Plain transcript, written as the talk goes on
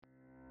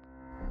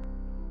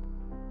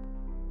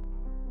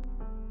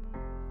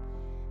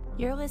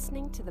You're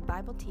listening to the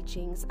Bible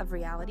teachings of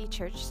Reality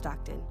Church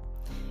Stockton.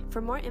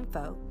 For more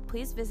info,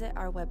 please visit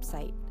our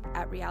website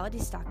at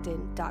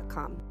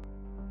realitystockton.com.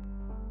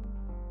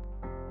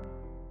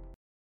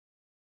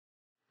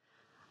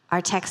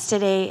 Our text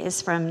today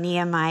is from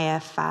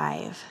Nehemiah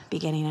 5,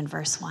 beginning in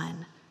verse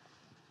 1.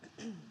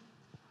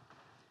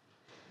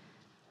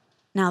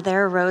 Now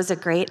there arose a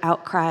great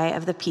outcry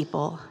of the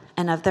people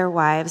and of their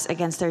wives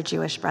against their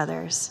Jewish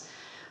brothers.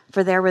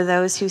 For there were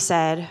those who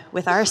said,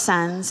 "With our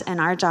sons and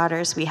our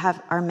daughters we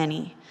are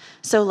many,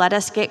 so let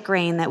us get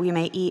grain that we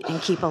may eat and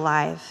keep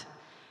alive."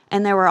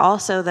 And there were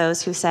also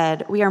those who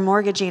said, "We are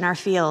mortgaging our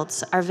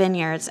fields, our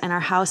vineyards, and our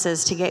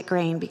houses to get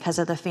grain because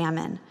of the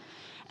famine."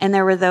 And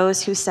there were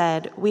those who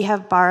said, "We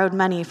have borrowed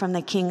money from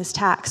the king's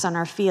tax on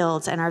our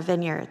fields and our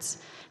vineyards.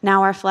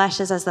 Now our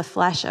flesh is as the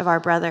flesh of our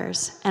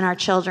brothers, and our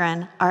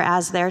children are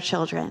as their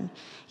children.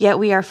 Yet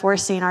we are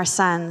forcing our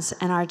sons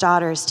and our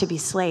daughters to be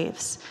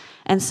slaves.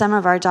 And some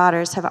of our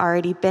daughters have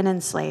already been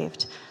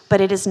enslaved, but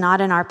it is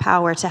not in our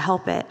power to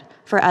help it,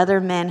 for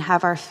other men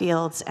have our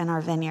fields and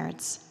our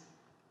vineyards."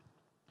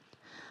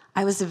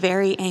 I was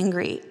very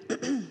angry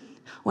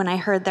when I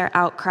heard their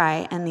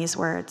outcry and these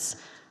words.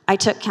 I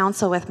took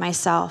counsel with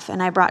myself,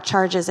 and I brought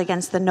charges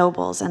against the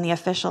nobles and the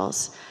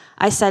officials.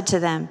 I said to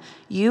them,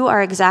 "You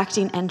are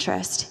exacting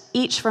interest,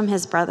 each from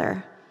his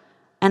brother."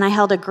 And I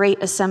held a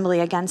great assembly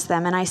against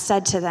them, and I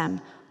said to them,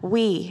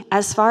 "We,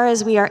 as far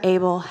as we are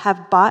able,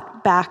 have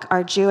bought back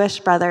our Jewish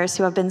brothers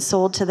who have been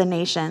sold to the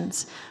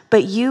nations,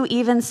 but you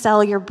even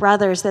sell your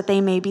brothers that they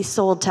may be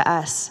sold to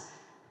us."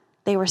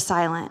 They were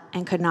silent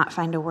and could not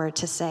find a word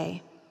to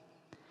say.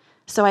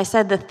 So I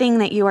said, "The thing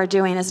that you are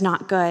doing is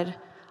not good.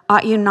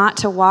 Ought you not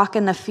to walk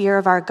in the fear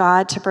of our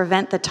God to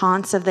prevent the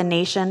taunts of the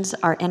nations,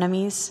 our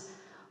enemies?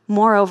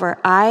 Moreover,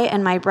 I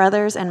and my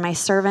brothers and my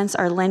servants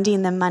are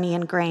lending them money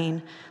and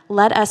grain.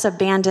 Let us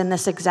abandon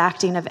this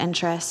exacting of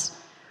interest.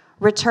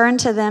 Return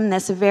to them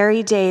this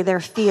very day their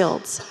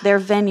fields, their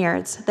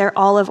vineyards, their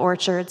olive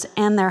orchards,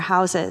 and their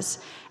houses,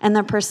 and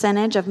the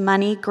percentage of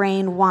money,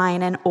 grain,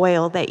 wine, and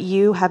oil that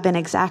you have been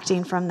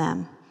exacting from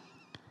them."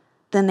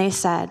 Then they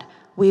said,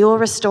 "We will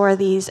restore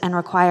these and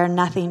require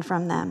nothing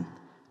from them.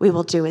 We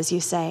will do as you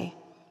say."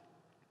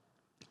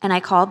 And I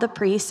called the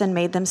priests and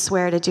made them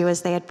swear to do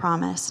as they had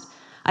promised.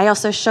 I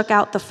also shook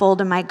out the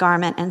fold of my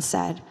garment and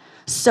said,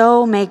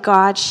 "So may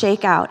God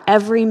shake out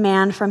every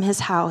man from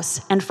his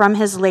house and from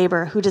his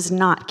labor who does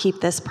not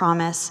keep this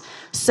promise.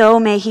 So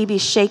may he be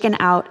shaken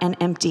out and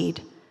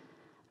emptied."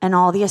 And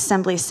all the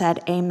assembly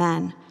said,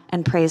 "Amen,"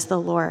 and praised the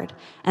Lord.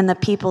 And the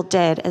people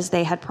did as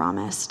they had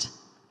promised.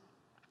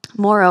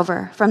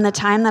 Moreover, from the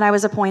time that I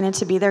was appointed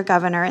to be their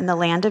governor in the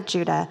land of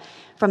Judah,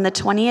 from the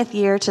 20th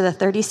year to the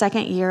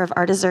 32nd year of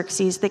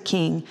Artaxerxes the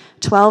king,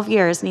 12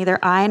 years, neither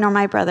I nor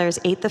my brothers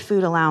ate the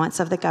food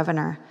allowance of the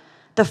governor.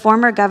 The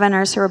former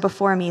governors who were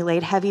before me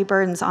laid heavy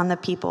burdens on the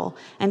people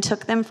and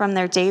took them from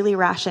their daily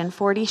ration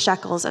 40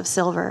 shekels of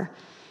silver.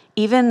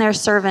 Even their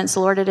servants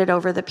lorded it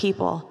over the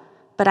people,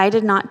 but I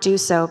did not do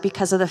so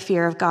because of the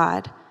fear of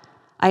God.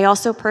 I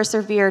also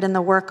persevered in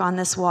the work on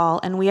this wall,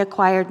 and we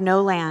acquired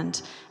no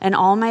land, and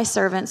all my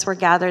servants were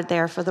gathered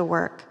there for the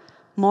work.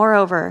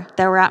 Moreover,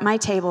 there were at my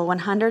table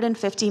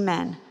 150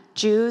 men,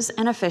 Jews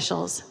and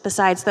officials,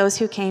 besides those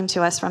who came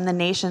to us from the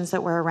nations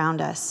that were around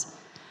us.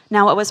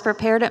 Now what was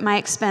prepared at my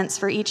expense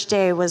for each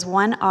day was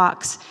 1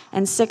 ox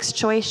and 6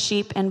 choice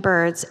sheep and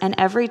birds, and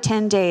every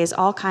 10 days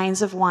all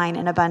kinds of wine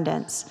in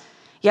abundance.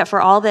 Yet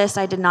for all this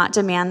I did not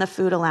demand the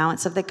food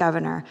allowance of the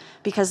governor,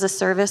 because the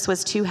service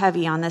was too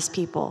heavy on this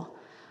people.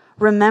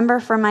 Remember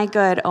for my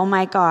good, O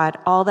my God,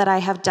 all that I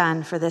have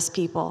done for this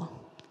people.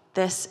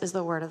 This is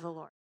the word of the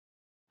Lord.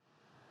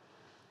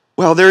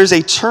 Well, there is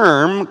a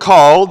term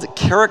called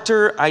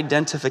character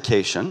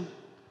identification.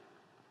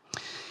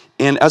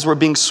 And as we're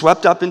being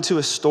swept up into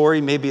a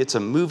story, maybe it's a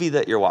movie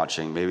that you're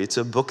watching, maybe it's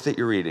a book that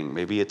you're reading,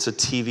 maybe it's a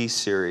TV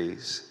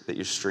series that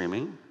you're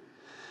streaming.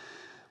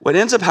 What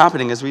ends up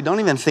happening is we don't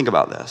even think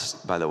about this,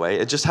 by the way.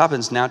 It just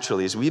happens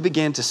naturally as we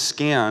begin to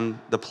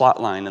scan the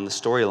plot line and the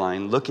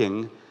storyline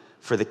looking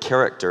for the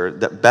character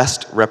that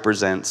best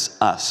represents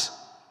us.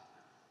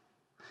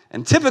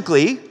 And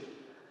typically,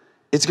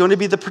 it's going to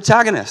be the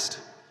protagonist,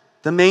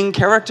 the main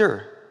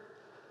character.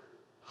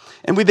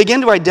 And we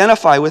begin to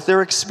identify with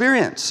their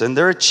experience and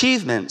their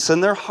achievements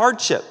and their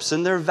hardships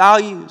and their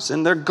values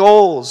and their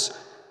goals.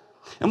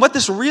 And what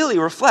this really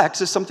reflects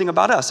is something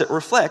about us. It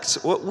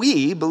reflects what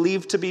we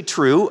believe to be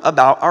true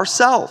about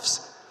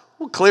ourselves.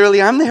 Well,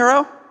 clearly I'm the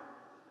hero.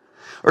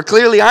 Or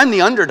clearly I'm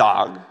the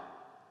underdog.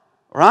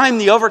 Or I'm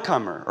the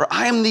overcomer. Or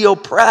I'm the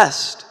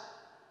oppressed.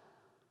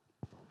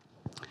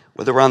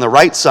 Whether we're on the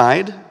right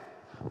side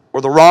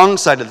or the wrong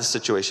side of the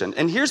situation.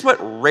 And here's what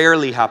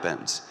rarely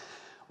happens.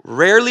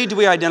 Rarely do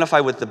we identify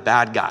with the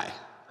bad guy.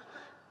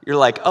 You're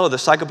like, "Oh, the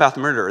psychopath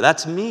murderer,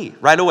 that's me,"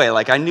 right away.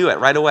 Like I knew it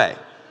right away.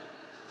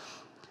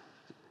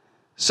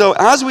 So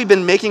as we've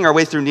been making our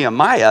way through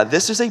Nehemiah,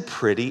 this is a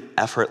pretty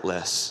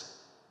effortless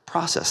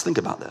process. Think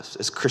about this.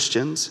 As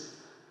Christians,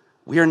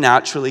 we are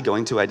naturally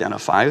going to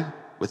identify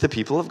with the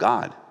people of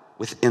God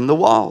within the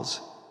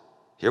walls.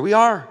 Here we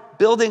are.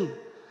 building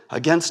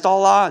against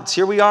all odds.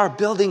 Here we are,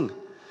 building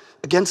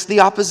against the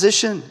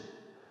opposition.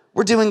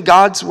 We're doing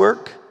God's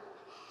work.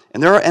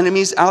 And there are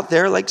enemies out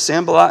there like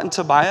Sanballat and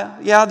Tobiah.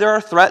 Yeah, there are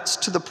threats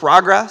to the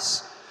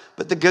progress,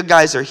 but the good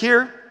guys are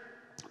here,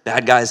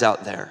 bad guys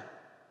out there,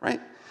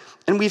 right?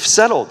 And we've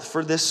settled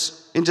for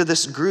this, into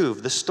this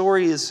groove. The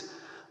story is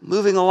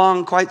moving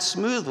along quite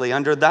smoothly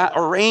under that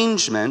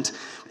arrangement.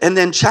 And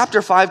then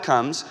chapter 5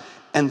 comes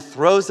and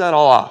throws that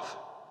all off.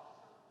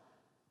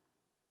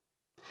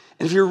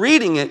 And if you're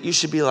reading it, you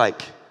should be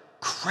like,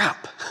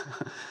 crap,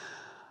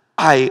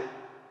 I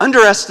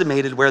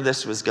underestimated where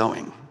this was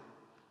going.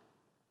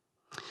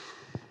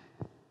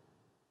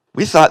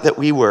 We thought that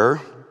we were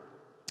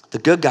the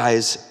good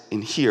guys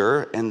in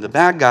here and the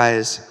bad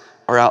guys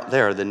are out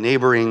there, the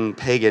neighboring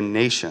pagan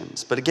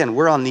nations. But again,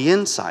 we're on the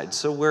inside,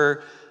 so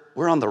we're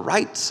on the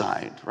right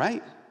side,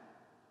 right?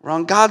 We're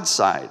on God's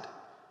side.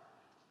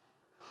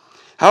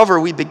 However,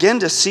 we begin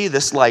to see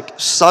this like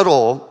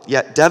subtle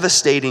yet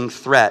devastating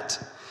threat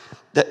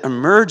that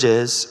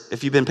emerges,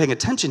 if you've been paying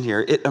attention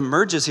here, it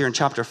emerges here in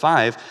chapter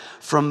 5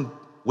 from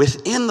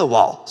within the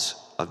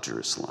walls of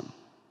Jerusalem.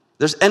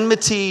 There's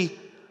enmity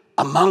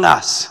among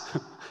us.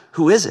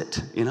 Who is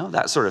it? You know,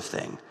 that sort of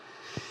thing.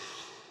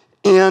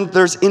 And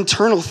there's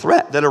internal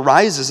threat that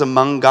arises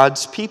among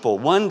God's people.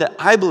 One that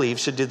I believe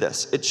should do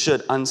this. It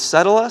should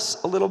unsettle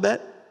us a little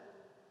bit.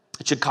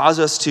 It should cause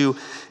us to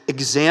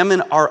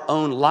examine our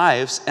own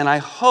lives. And I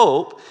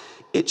hope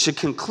it should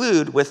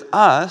conclude with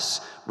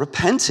us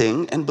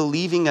repenting and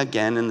believing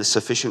again in the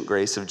sufficient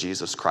grace of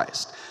Jesus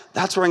Christ.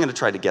 That's where I'm going to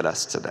try to get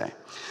us today.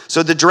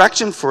 So the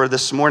direction for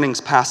this morning's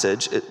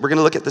passage, we're going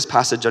to look at this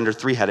passage under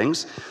 3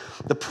 headings.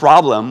 The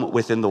problem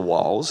within the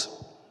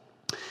walls,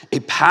 a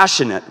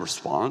passionate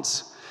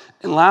response,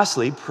 and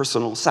lastly,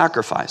 personal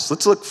sacrifice.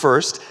 Let's look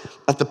first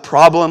at the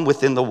problem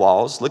within the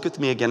walls. Look with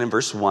me again in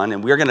verse 1,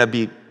 and we're going to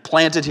be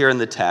planted here in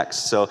the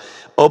text. So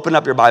open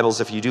up your Bibles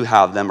if you do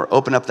have them, or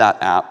open up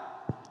that app.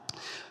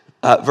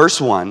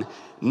 Verse 1,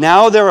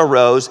 now there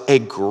arose a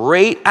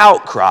great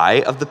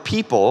outcry of the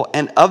people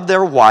and of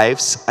their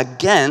wives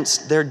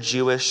against their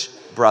Jewish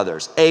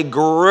brothers. A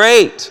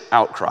great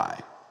outcry.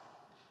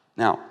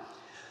 Now,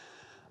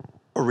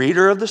 a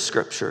reader of the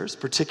scriptures,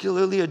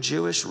 particularly a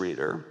Jewish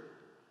reader,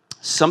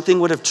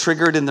 something would have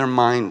triggered in their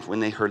mind when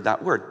they heard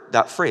that word,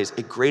 that phrase,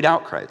 a great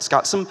outcry. It's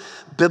got some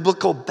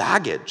biblical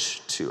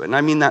baggage to it, and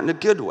I mean that in a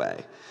good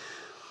way.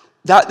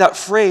 That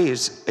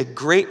phrase, a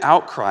great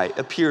outcry,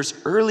 appears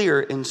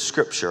earlier in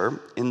Scripture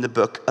in the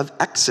book of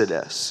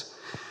Exodus.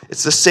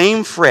 It's the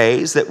same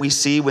phrase that we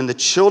see when the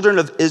children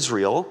of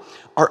Israel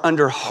are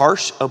under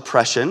harsh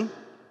oppression.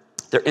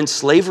 They're in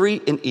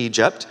slavery in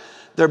Egypt.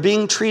 They're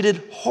being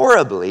treated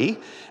horribly.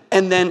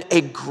 And then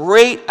a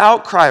great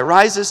outcry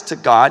rises to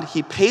God.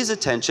 He pays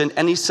attention,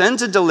 and he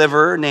sends a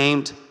deliverer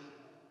named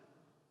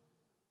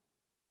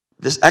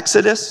this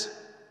Exodus.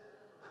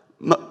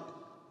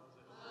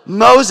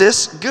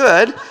 Moses,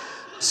 good.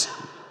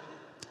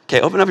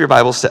 Okay, open up your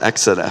Bibles to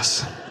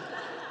Exodus.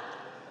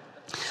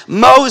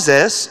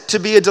 Moses to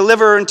be a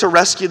deliverer and to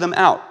rescue them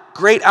out.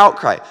 Great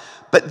outcry.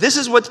 But this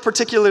is what's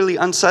particularly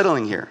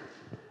unsettling here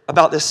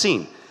about this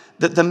scene.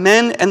 That the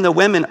men and the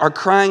women are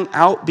crying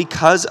out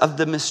because of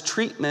the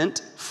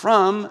mistreatment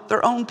from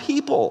their own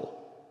people.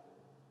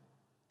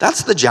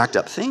 That's the jacked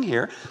up thing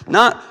here.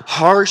 Not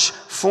harsh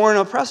foreign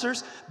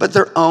oppressors, but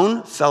their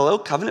own fellow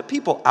covenant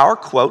people, our,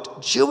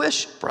 quote,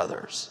 Jewish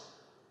brothers.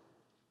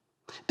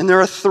 And there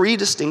are 3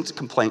 distinct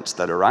complaints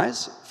that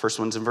arise. First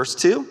one's in verse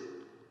 2.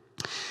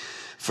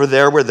 For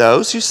there were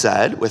those who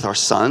said, with our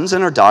sons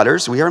and our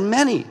daughters, we are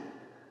many.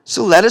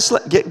 So let us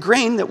get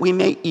grain that we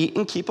may eat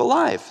and keep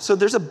alive. So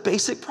there's a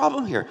basic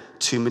problem here.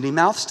 Too many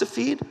mouths to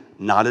feed,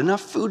 not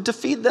enough food to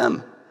feed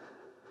them.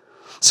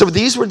 So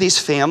these were these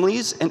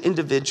families and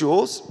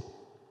individuals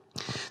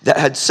that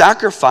had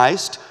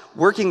sacrificed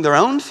working their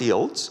own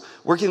fields,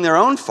 working their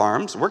own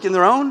farms, working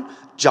their own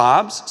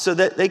jobs so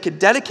that they could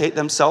dedicate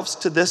themselves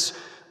to this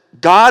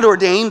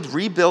God-ordained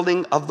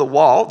rebuilding of the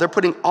wall. They're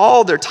putting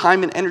all their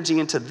time and energy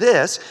into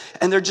this,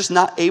 and they're just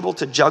not able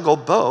to juggle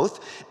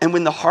both. And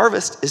when the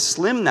harvest is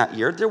slim that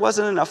year, there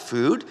wasn't enough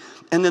food,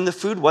 and then the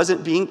food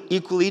wasn't being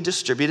equally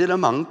distributed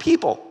among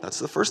people. That's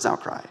the first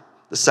outcry.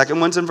 The second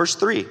one's in verse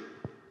 3.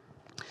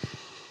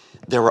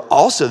 There were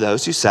also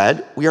those who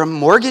said, we are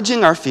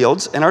mortgaging our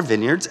fields and our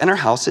vineyards and our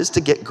houses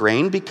to get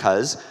grain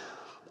because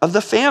of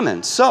the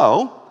famine.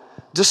 So,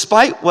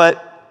 despite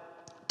what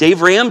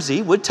Dave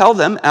Ramsey would tell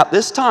them at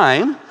this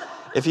time,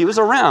 if he was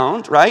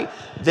around, right?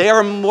 They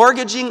are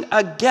mortgaging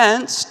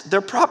against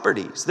their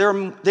properties. They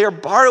are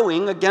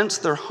borrowing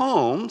against their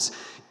homes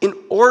in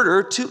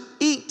order to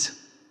eat,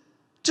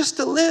 just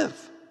to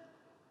live.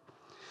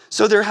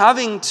 So they're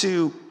having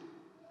to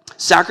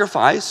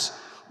sacrifice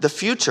the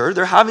future.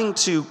 They're having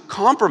to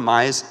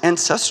compromise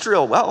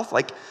ancestral wealth.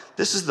 Like,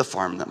 this is the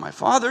farm that my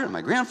father and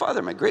my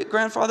grandfather, my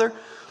great-grandfather,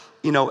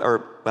 there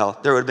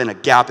would have been a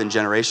gap in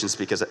generations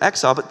because of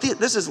exile, but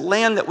this is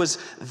land that was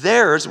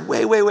theirs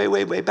way, way, way,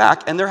 way, way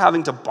back, and they're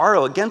having to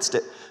borrow against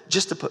it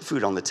just to put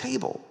food on the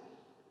table.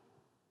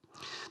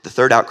 The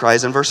third outcry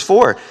is in verse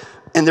 4.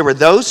 And there were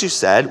those who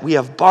said, we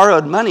have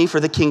borrowed money for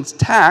the king's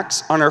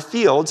tax on our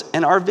fields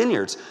and our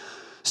vineyards.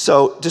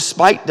 So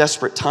despite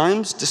desperate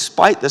times,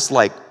 despite this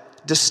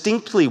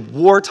distinctly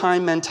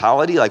wartime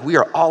mentality, we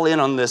are all in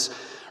on this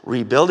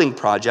rebuilding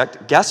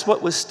project, guess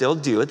what was still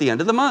due at the end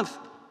of the month?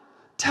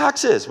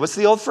 Taxes. What's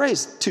the old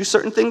phrase? Two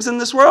certain things in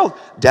this world,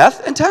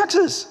 death and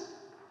taxes.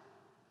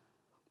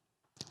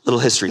 Little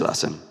history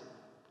lesson.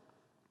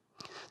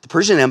 The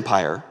Persian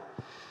Empire,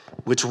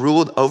 which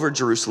ruled over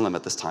Jerusalem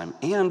at this time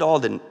and all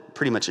the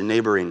pretty much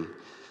neighboring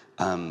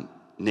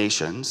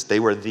nations, they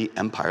were the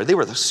empire. They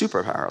were the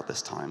superpower at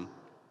this time.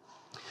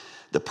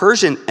 The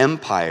Persian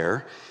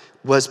Empire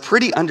was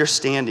pretty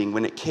understanding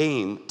when it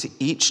came to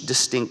each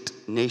distinct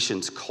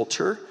nation's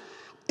culture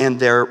and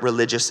their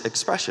religious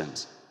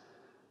expressions.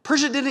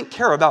 Persia didn't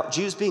care about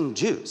Jews being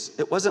Jews.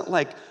 It wasn't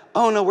like,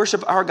 oh no,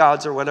 worship our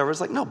gods or whatever.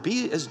 It's like, no,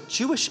 be as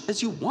Jewish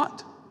as you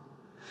want.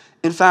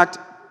 In fact,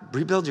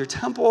 rebuild your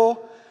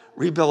temple,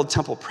 rebuild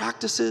temple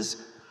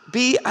practices,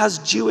 be as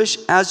Jewish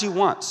as you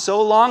want,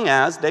 so long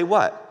as they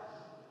what?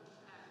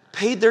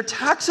 Paid their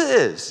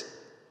taxes.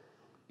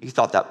 You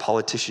thought that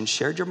politicians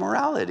shared your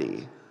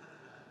morality.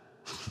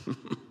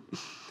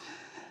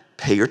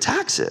 Pay your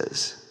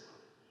taxes.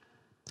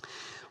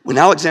 When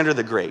Alexander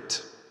the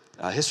Great,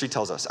 history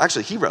tells us,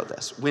 actually he wrote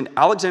this, when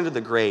Alexander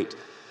the Great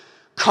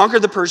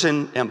conquered the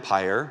Persian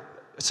Empire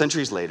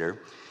centuries later,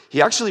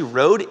 he actually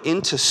rode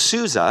into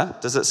Susa.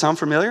 Does that sound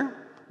familiar?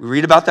 We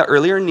read about that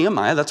earlier in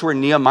Nehemiah. That's where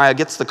Nehemiah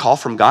gets the call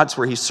from God. It's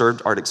where he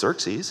served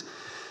Artaxerxes.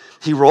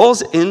 He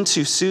rolls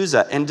into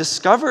Susa and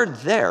discovered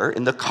there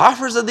in the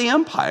coffers of the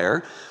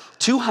empire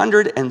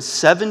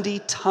 270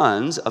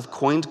 tons of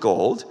coined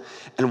gold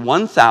and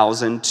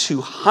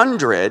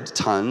 1,200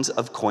 tons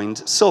of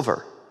coined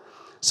silver.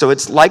 So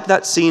it's like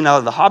that scene out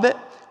of The Hobbit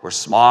where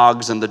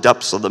Smaug's in the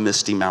depths of the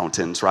misty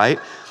mountains, right?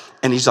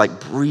 And he's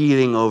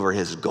breathing over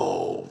his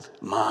gold.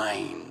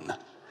 Mine.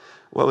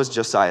 What was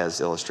Josiah's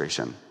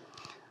illustration?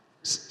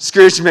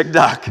 Scrooge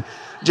McDuck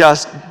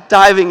just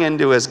diving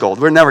into his gold.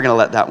 We're never going to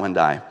let that one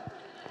die.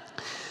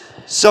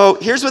 So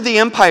here's what the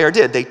empire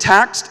did. They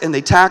taxed and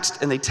they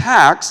taxed and they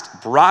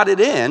taxed, brought it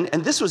in,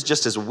 and this was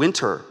just his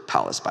winter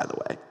palace, by the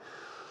way.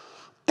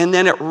 And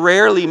then it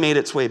rarely made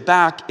its way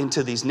back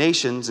into these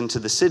nations, into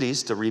the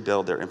cities to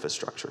rebuild their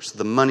infrastructure. So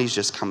the money's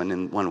just coming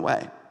in one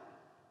way.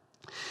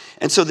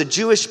 And so the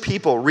Jewish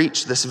people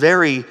reached this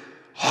very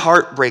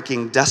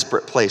heartbreaking,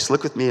 desperate place.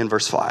 Look with me in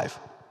verse 5.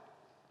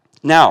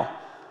 Now,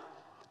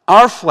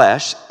 our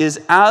flesh is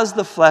as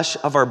the flesh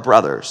of our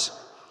brothers.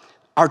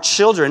 Our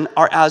children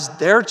are as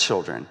their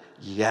children.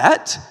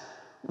 Yet,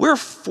 we're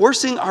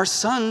forcing our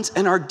sons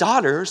and our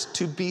daughters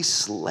to be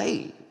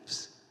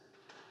slaves.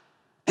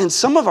 And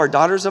some of our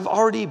daughters have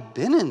already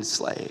been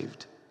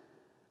enslaved.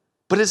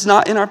 But it's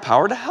not in our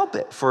power to help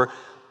it, for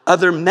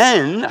other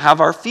men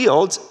have our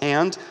fields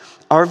and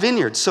our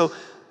vineyards. So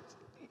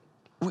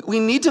we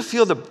need to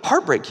feel the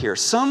heartbreak here.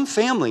 Some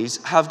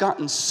families have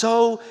gotten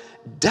so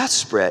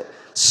desperate,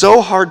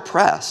 so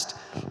hard-pressed,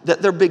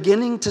 that they're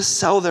beginning to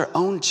sell their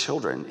own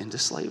children into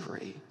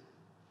slavery.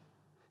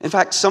 In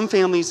fact, some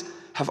families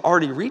have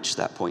already reached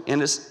that point.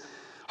 And as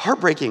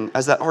heartbreaking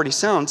as that already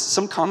sounds,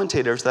 some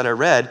commentators that I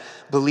read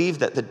believe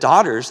that the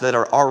daughters that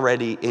are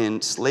already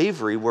in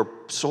slavery were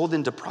sold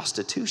into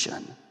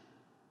prostitution.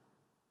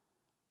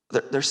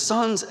 Their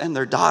sons and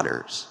their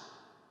daughters.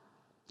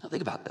 Now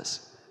think about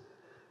this.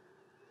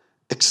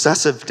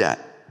 Excessive debt,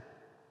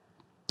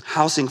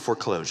 housing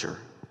foreclosure,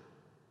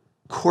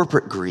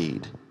 corporate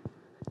greed,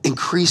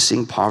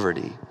 increasing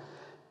poverty,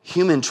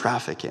 human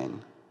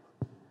trafficking.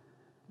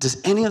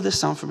 Does any of this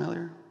sound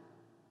familiar?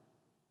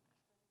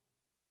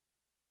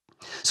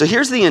 So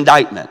here's the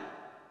indictment.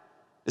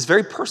 It's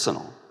very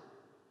personal.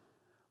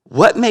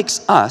 What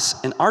makes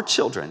us and our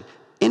children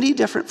any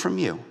different from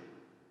you?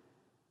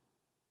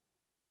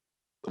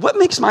 What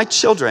makes my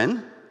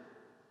children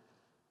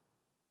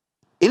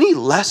any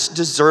less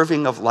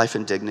deserving of life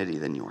and dignity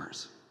than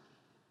yours?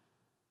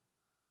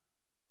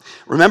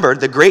 Remember,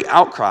 the great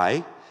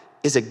outcry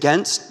is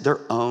against their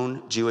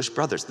own Jewish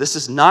brothers. This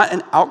is not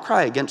an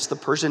outcry against the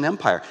Persian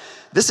Empire.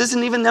 This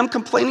isn't even them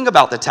complaining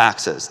about the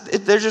taxes.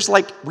 They're just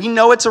like, we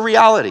know it's a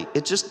reality.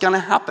 It's just going to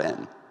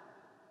happen.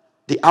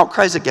 The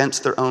outcry is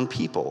against their own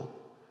people.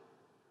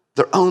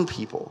 Their own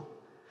people.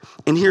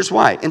 And here's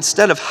why.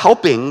 Instead of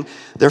helping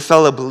their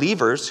fellow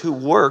believers who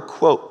were,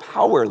 quote,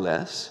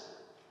 powerless,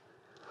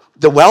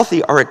 the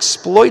wealthy are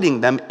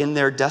exploiting them in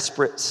their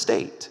desperate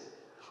state.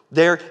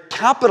 They're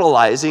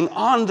capitalizing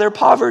on their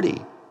poverty.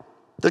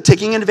 They're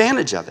taking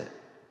advantage of it.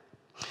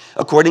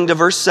 According to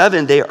verse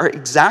 7, they are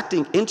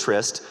exacting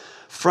interest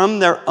from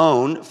their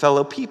own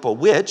fellow people,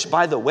 which,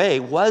 by the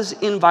way, was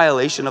in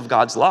violation of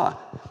God's law.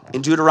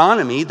 In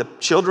Deuteronomy, the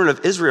children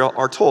of Israel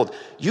are told,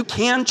 you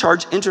can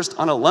charge interest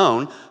on a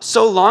loan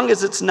so long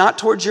as it's not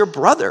towards your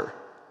brother.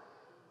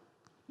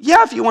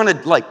 Yeah, if you want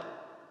to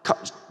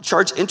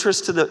charge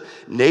interest to the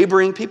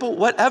neighboring people,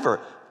 whatever.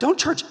 Don't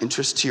charge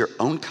interest to your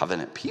own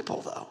covenant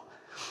people, though.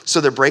 So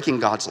they're breaking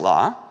God's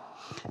law.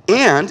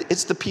 And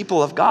it's the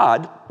people of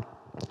God,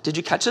 did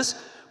you catch this?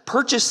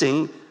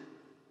 purchasing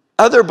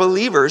other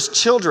believers'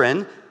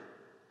 children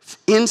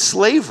in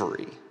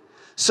slavery.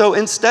 So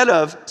instead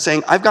of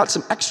saying, I've got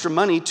some extra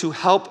money to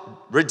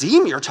help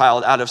redeem your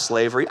child out of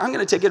slavery, I'm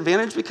going to take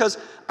advantage because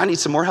I need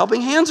some more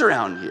helping hands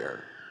around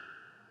here.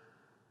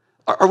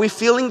 Are we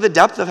feeling the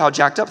depth of how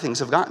jacked up things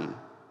have gotten?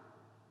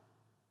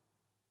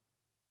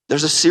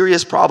 There's a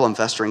serious problem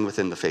festering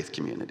within the faith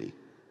community.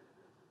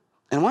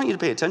 And I want you to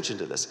pay attention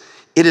to this.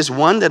 It is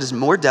one that is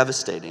more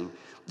devastating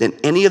than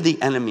any of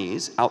the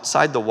enemies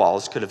outside the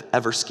walls could have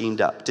ever schemed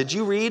up. Did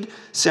you read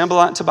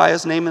Sanballat and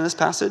Tobiah's name in this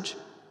passage?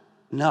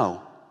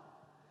 No.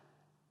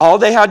 All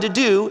they had to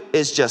do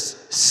is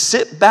just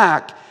sit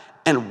back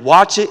and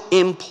watch it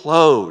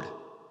implode.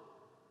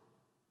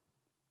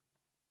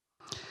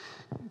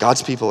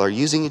 God's people are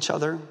using each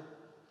other.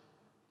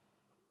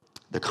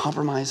 They're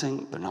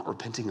compromising. They're not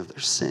repenting of their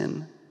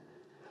sin.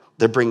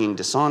 They're bringing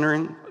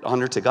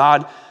honor to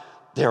God.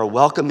 They're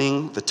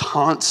welcoming the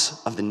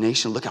taunts of the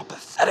nation. Look how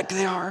pathetic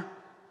they are.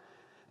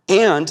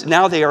 And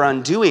now they are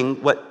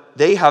undoing what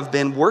they have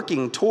been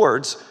working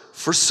towards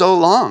for so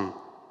long.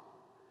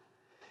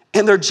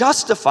 And they're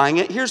justifying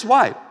it. Here's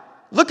why.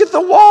 Look at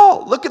the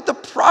wall. Look at the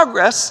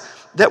progress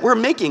that we're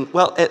making.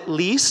 Well, at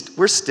least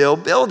we're still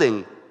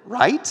building,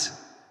 right?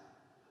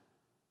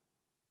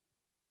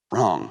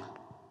 Wrong.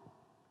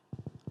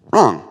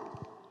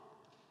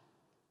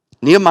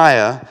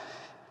 Nehemiah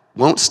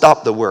won't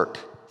stop the work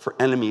for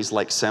enemies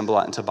like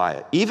Sanballat and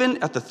Tobiah.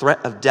 Even at the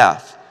threat of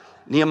death,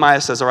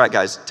 Nehemiah says, all right,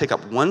 guys, take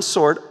up one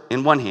sword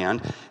in one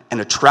hand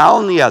and a trowel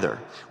in the other.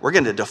 We're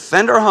going to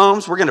defend our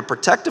homes. We're going to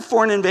protect if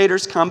foreign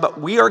invaders come, but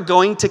we are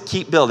going to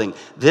keep building.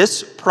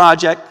 This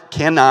project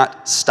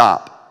cannot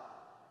stop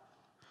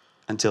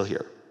until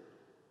here.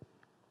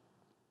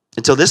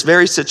 Until this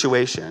very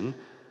situation,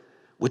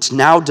 which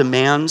now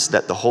demands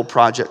that the whole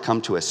project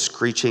come to a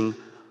screeching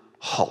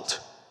halt,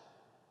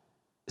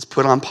 is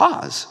put on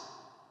pause.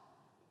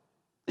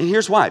 And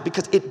here's why.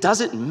 Because it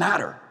doesn't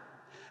matter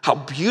how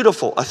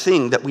beautiful a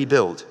thing that we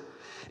build.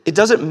 It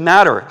doesn't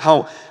matter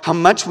how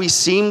much we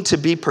seem to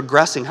be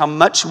progressing, how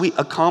much we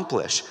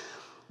accomplish.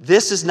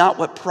 This is not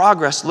what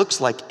progress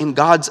looks like in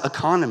God's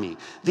economy.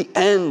 The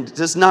end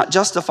does not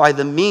justify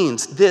the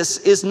means. This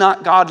is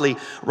not godly,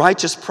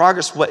 righteous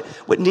progress.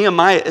 What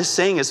Nehemiah is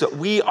saying is that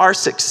we are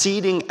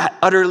succeeding at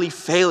utterly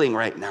failing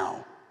right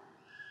now.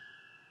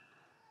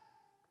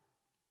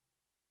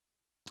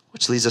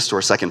 Which leads us to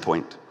our second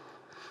point,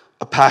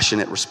 a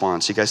passionate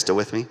response. You guys still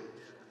with me?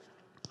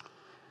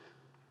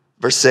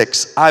 Verse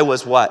 6, I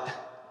was what?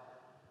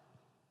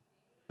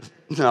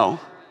 No,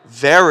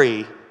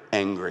 very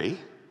angry.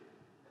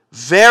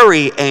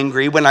 Very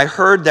angry when I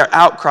heard their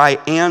outcry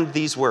and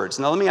these words.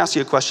 Now let me ask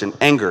you a question.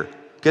 Anger,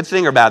 good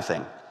thing or bad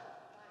thing?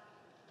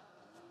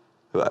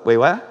 Wait,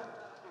 what?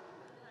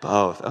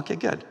 Both. Okay,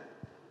 good.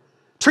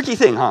 Tricky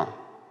thing, huh?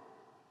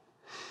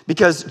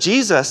 Because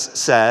Jesus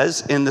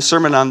says in the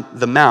Sermon on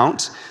the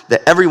Mount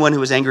that everyone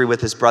who is angry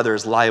with his brother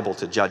is liable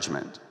to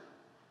judgment.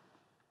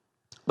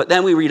 But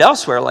then we read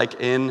elsewhere, like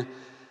in,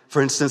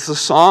 for instance, the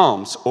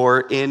Psalms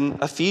or in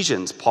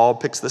Ephesians, Paul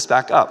picks this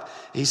back up.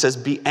 He says,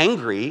 be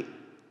angry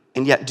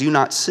and yet do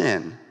not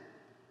sin.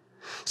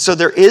 So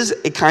there is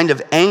a kind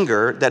of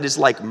anger that is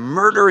like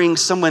murdering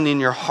someone in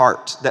your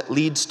heart that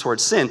leads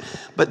towards sin.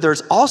 But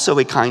there's also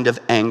a kind of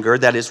anger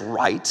that is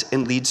right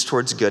and leads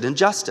towards good and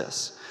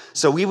justice.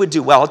 So we would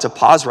do well to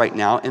pause right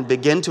now and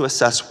begin to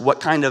assess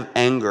what kind of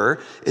anger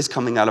is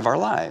coming out of our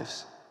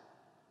lives.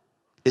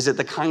 Is it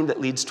the kind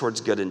that leads towards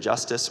good and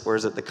justice, or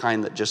is it the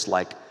kind that just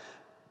like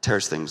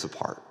tears things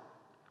apart?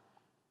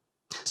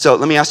 So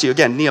let me ask you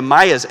again,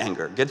 Nehemiah's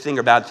anger, good thing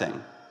or bad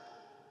thing?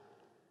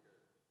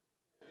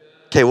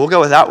 Okay, we'll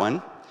go with that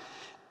one.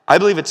 I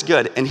believe it's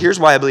good, and here's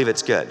why I believe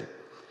it's good.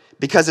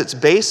 Because it's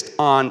based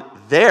on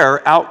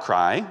their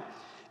outcry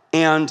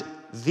and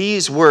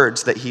these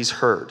words that he's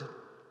heard.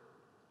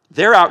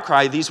 Their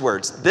outcry, these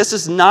words. This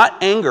is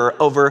not anger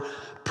over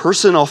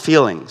personal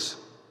feelings.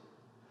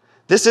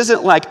 This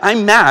isn't like,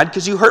 I'm mad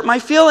because you hurt my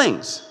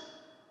feelings.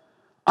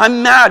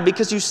 I'm mad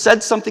because you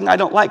said something I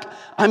don't like.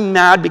 I'm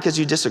mad because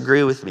you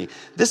disagree with me.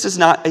 This is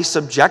not a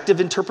subjective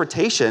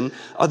interpretation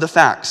of the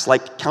facts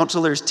like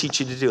counselors teach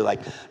you to do. Like,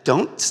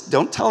 don't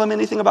tell them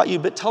anything about you,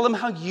 but tell them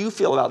how you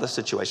feel about this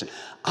situation.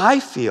 I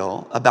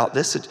feel about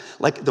this,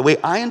 like the way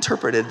I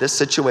interpreted this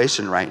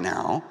situation right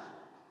now,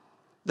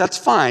 that's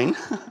fine.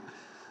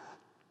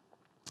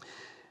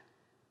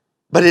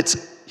 But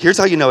here's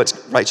how you know it's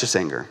righteous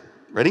anger.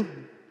 Ready?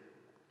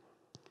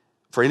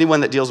 For anyone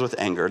that deals with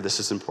anger, this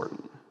is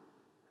important.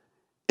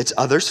 It's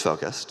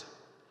others-focused.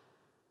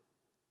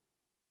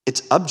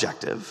 It's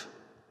objective.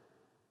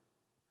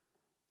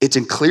 It's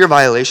in clear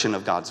violation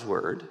of God's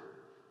word.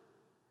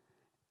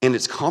 And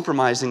it's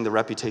compromising the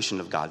reputation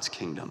of God's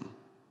kingdom.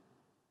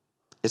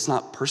 It's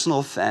not personal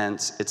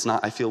offense. It's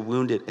not, I feel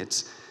wounded.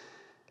 It's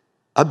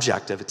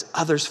objective. It's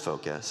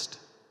others-focused.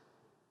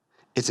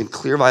 It's in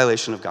clear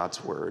violation of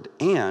God's word.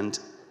 And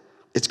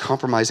it's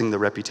compromising the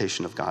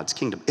reputation of God's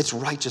kingdom. It's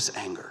righteous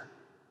anger.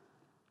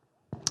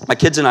 My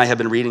kids and I have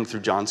been reading through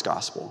John's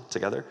gospel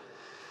together.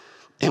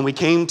 And we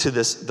came to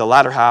the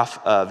latter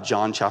half of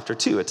John chapter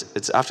 2.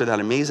 It's after that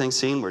amazing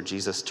scene where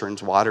Jesus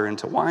turns water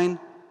into wine.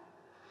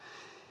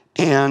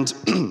 And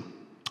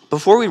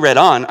before we read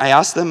on, I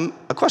asked them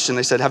a question.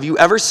 They said, have you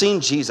ever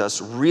seen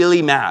Jesus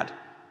really mad?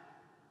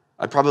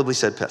 I probably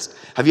said pissed.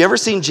 Have you ever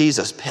seen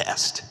Jesus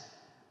pissed?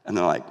 And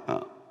they're like,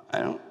 oh, I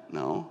don't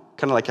know.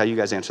 Kind of like how you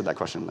guys answered that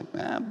question. I'm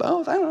like,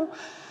 both, I don't know.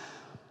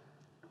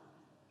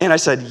 And I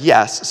said,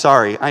 yes,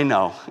 sorry, I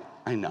know.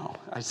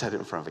 I said it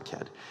in front of a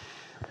kid.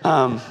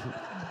 And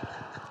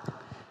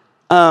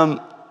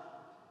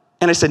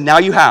I said, now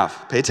you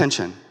have, pay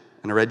attention.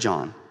 And I read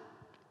John.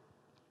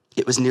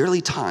 It was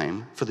nearly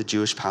time for the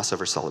Jewish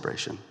Passover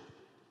celebration.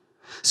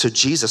 So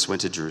Jesus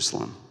went to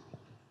Jerusalem.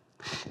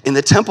 In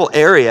the temple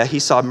area, he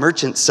saw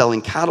merchants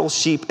selling cattle,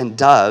 sheep, and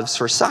doves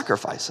for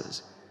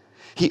sacrifices.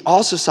 He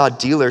also saw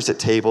dealers at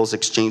tables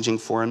exchanging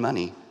foreign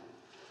money.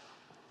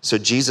 So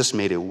Jesus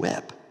made a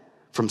whip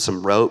from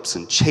some ropes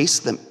and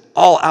chased them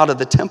all out of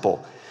the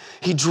temple.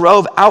 He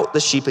drove out the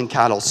sheep and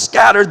cattle,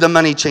 scattered the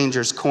money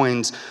changers'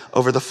 coins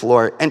over the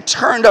floor, and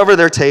turned over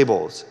their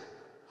tables.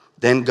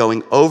 Then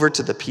going over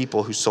to the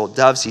people who sold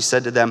doves, he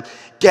said to them,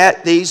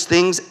 get these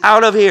things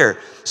out of here.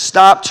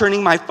 Stop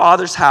turning my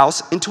Father's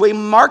house into a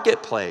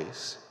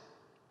marketplace.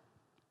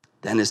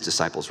 Then his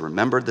disciples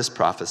remembered this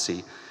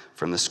prophecy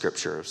from the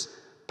scriptures.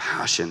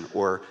 Passion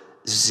or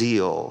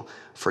zeal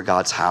for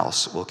God's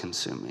house will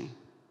consume me.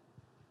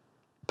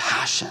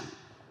 Passion.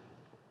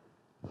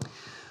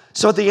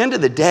 So at the end of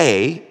the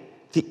day,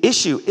 the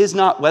issue is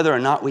not whether or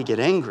not we get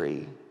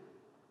angry.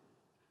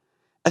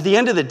 At the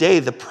end of the day,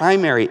 the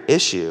primary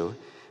issue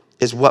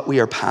is what we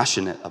are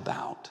passionate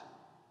about.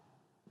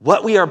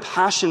 What we are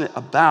passionate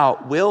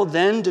about will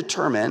then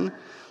determine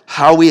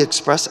how we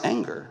express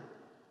anger.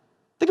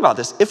 Think about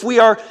this. If we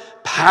are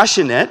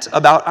passionate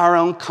about our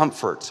own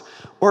comfort,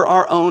 or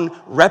our own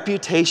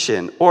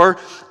reputation, or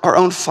our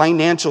own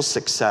financial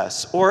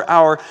success, or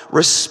our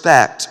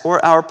respect,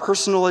 or our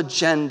personal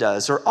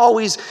agendas, or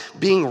always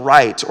being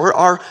right, or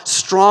our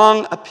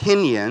strong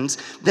opinions,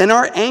 then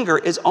our anger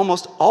is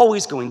almost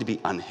always going to be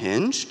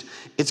unhinged,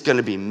 it's going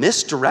to be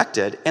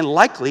misdirected, and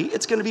likely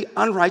it's going to be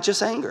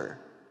unrighteous anger.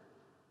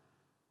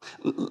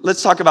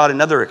 Let's talk about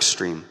another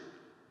extreme.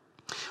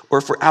 Or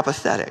if we're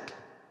apathetic,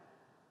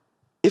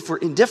 if we're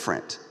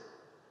indifferent,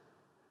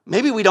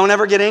 maybe we don't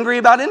ever get angry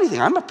about anything.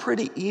 I'm a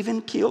pretty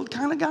even-keeled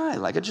kind of guy.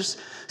 Like I just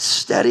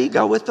steady,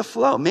 go with the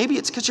flow. Maybe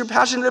it's because you're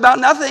passionate about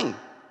nothing.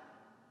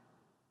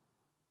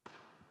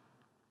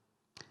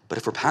 But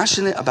if we're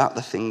passionate about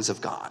the things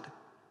of God,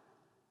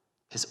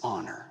 his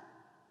honor,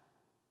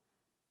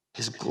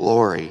 his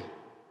glory,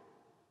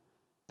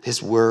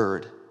 his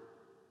word,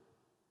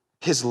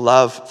 his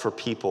love for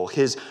people,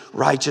 his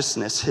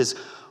righteousness, his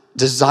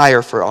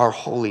desire for our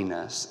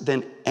holiness,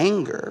 then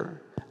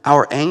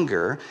our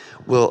anger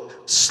will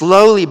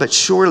slowly but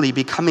surely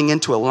be coming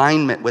into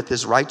alignment with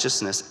his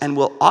righteousness and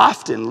will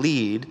often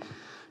lead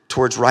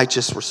towards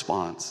righteous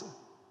response.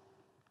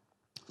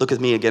 Look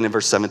with me again in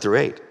verse 7 through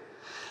 8.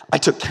 I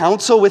took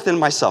counsel within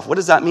myself. What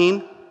does that mean?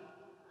 It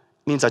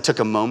means I took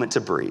a moment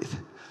to breathe.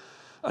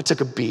 I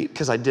took a beat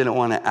because I didn't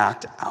want to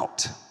act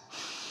out.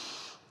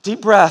 Deep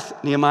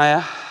breath,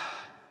 Nehemiah.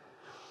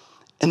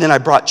 And then I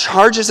brought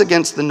charges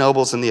against the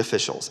nobles and the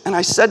officials. And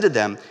I said to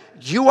them,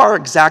 you are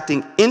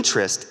exacting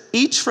interest,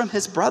 each from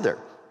his brother.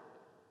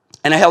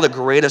 And I held a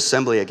great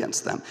assembly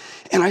against them.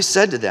 And I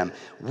said to them,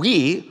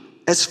 we,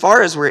 as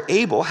far as we're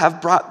able,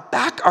 have brought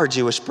back our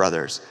Jewish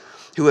brothers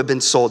who have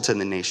been sold to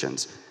the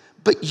nations.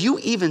 But you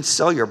even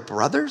sell your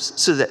brothers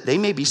so that they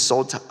may be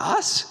sold to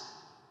us?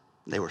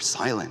 They were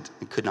silent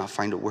and could not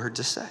find a word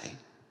to say.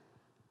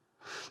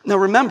 Now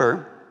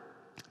remember,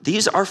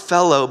 these are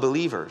fellow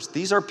believers.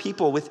 These are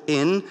people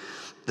within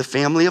the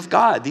family of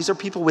God. These are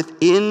people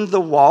within the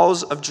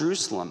walls of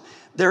Jerusalem.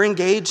 They're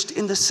engaged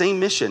in the same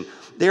mission.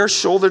 They are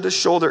shoulder to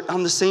shoulder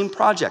on the same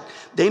project.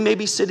 They may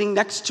be sitting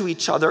next to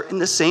each other in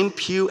the same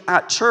pew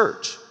at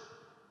church.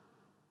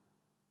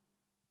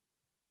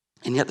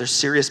 And yet there's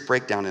serious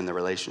breakdown in the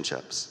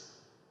relationships.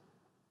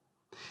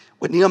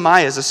 What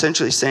Nehemiah is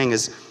essentially saying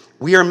is,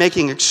 we are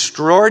making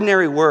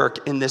extraordinary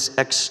work in this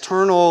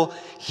external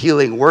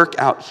healing work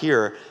out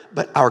here,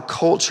 but our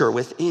culture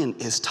within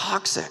is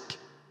toxic.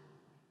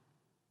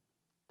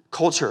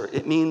 Culture,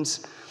 it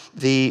means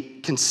the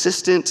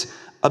consistent,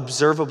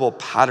 observable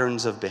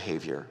patterns of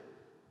behavior.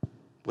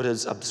 What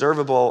is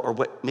observable, or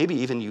what maybe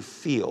even you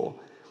feel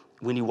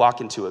when you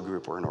walk into a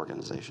group or an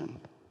organization.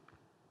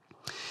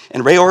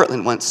 And Ray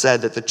Ortlund once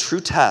said that the true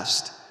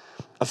test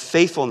of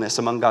faithfulness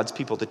among God's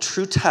people, the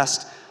true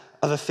test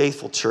of a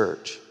faithful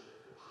church,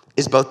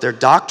 is both their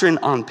doctrine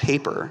on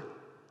paper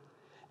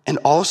and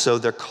also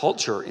their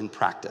culture in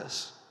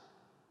practice.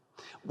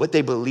 What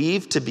they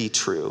believe to be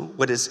true,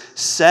 what is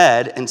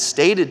said and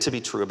stated to be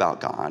true about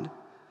God,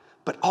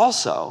 but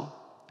also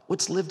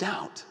what's lived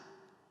out,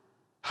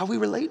 how we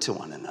relate to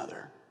one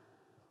another,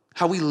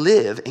 how we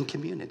live in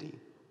community.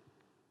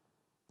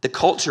 The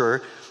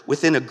culture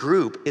within a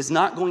group is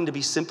not going to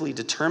be simply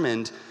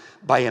determined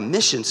by a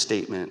mission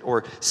statement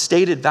or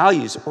stated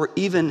values or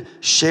even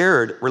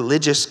shared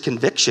religious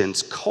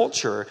convictions.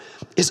 Culture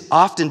is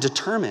often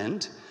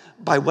determined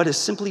by what is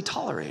simply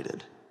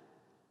tolerated,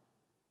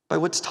 by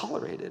what's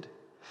tolerated.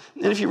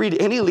 And if you read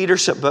any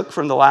leadership book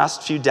from the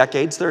last few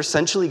decades, they're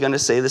essentially going to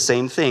say the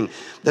same thing,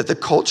 that the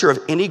culture of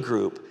any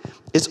group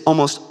is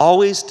almost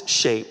always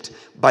shaped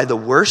by the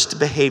worst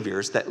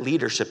behaviors that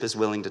leadership is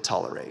willing to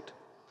tolerate.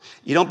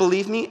 You don't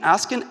believe me?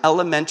 Ask an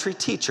elementary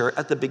teacher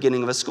at the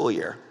beginning of a school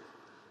year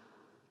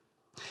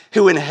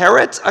who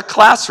inherits a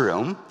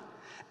classroom,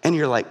 and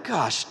you're like,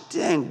 gosh,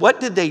 dang, what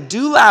did they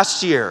do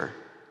last year?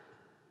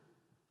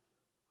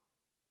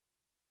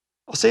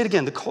 I'll say it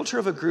again. The culture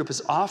of a group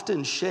is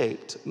often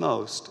shaped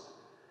most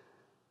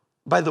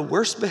by the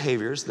worst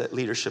behaviors that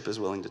leadership is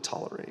willing to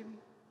tolerate.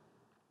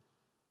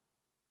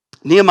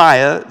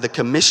 Nehemiah, the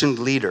commissioned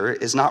leader,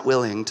 is not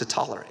willing to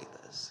tolerate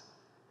this.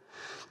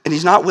 And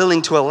he's not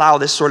willing to allow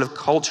this sort of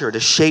culture to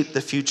shape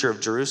the future of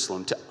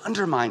Jerusalem, to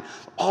undermine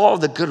all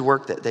the good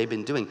work that they've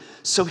been doing.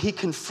 So he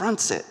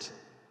confronts it.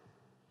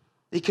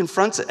 He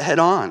confronts it head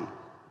on.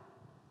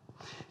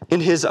 In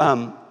his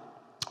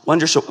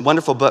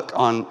wonderful book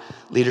on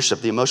leadership,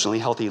 The Emotionally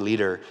Healthy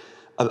Leader,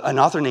 an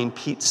author named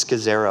Pete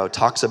Scazzaro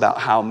talks about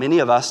how many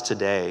of us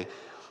today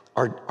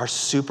are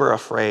super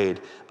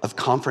afraid of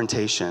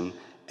confrontation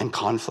and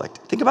conflict.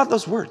 Think about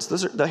those words.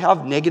 They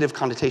have negative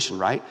connotation,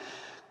 right?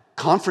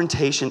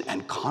 Confrontation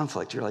and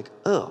conflict. You're like,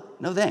 oh,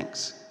 no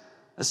thanks.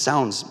 That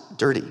sounds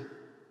dirty.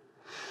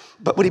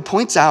 But what he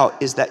points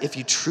out is that if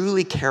you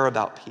truly care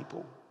about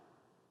people,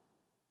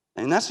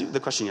 and that's the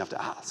question you have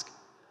to ask,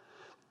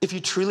 if you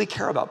truly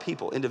care about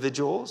people,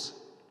 individuals,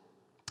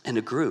 and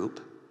a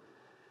group,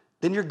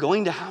 then you're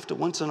going to have to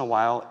once in a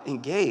while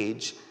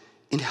engage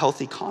in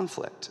healthy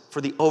conflict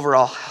for the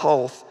overall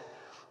health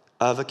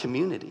of a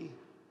community.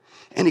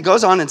 And he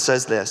goes on and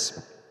says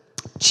this: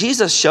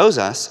 Jesus shows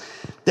us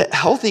that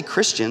healthy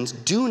Christians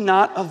do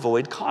not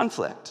avoid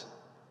conflict.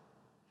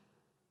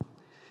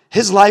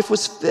 His life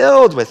was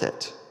filled with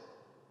it.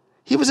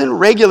 He was in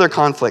regular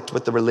conflict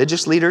with the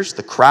religious leaders,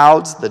 the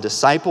crowds, the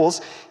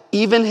disciples,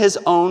 even his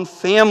own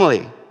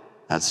family.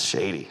 That's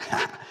shady.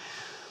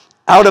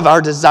 Out of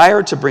our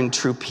desire to bring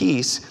true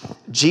peace,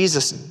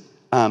 Jesus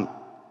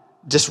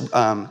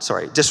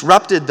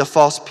disrupted the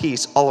false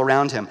peace all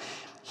around him.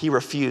 He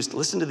refused,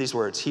 listen to these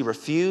words, he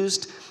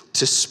refused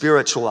to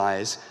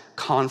spiritualize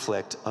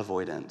conflict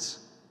avoidance.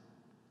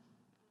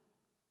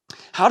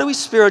 How do we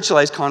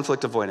spiritualize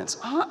conflict avoidance?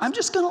 I'm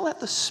just going to let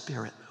the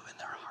Spirit move in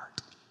their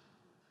heart.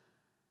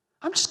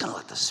 I'm just going to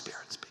let the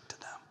Spirit speak to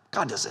them.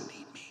 God doesn't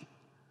need me.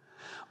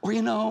 Or,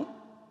 I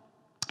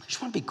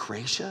just want to be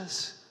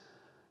gracious.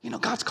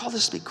 God's called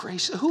us to be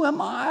gracious. Who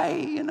am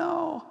I,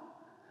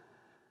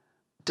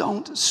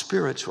 Don't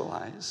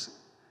spiritualize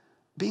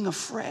being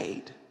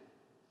afraid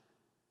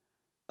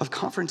of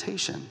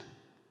confrontation.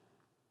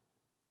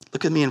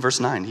 Look at me in verse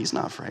 9. He's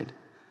not afraid.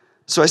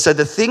 So I said,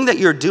 the thing that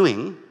you're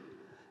doing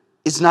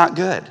is not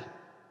good.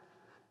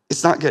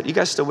 It's not good. You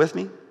guys still with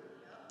me?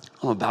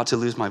 I'm about to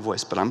lose my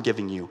voice, but I'm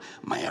giving you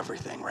my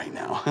everything right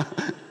now.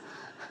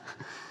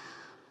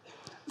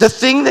 The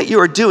thing that you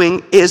are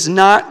doing is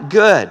not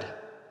good.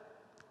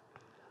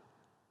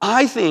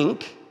 I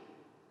think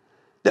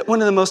that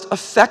one of the most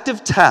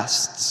effective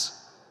tests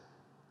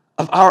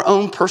of our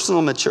own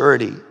personal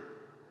maturity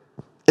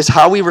is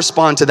how we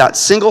respond to that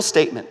single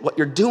statement. What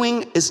you're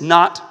doing is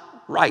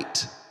not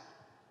right.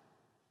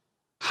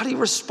 How do you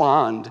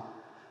respond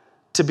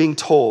to being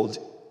told,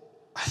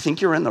 I think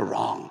you're in the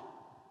wrong?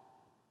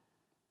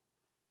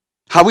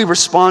 How we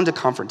respond to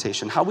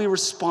confrontation, how we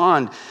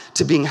respond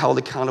to being held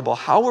accountable,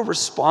 how we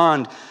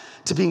respond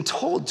to being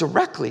told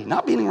directly,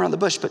 not beating around the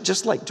bush, but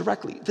just like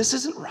directly, this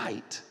isn't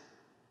right.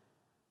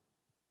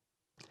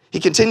 He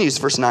continues,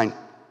 verse 9.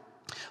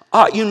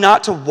 Ought you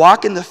not to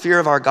walk in the fear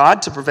of our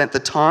God to prevent the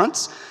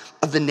taunts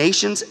of the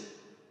nations,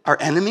 our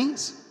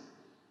enemies?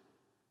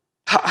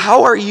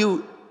 How are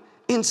you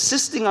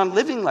insisting on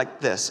living like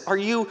this? Have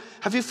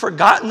you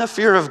forgotten the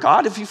fear of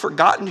God? Have you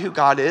forgotten who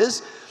God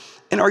is?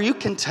 And are you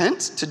content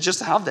to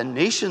just have the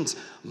nations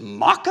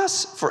mock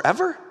us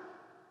forever?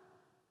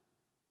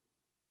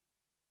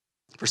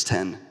 Verse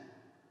 10.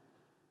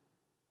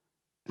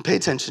 And pay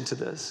attention to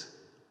this.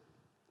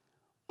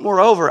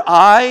 Moreover,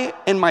 I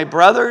and my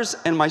brothers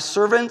and my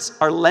servants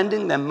are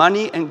lending them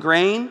money and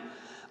grain.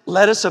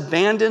 Let us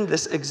abandon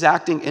this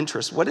exacting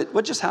interest.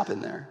 What just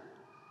happened there?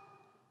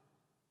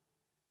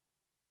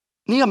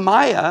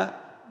 Nehemiah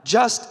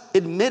just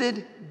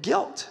admitted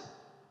guilt.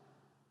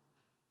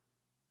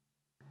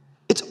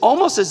 It's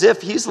almost as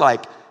if he's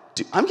like,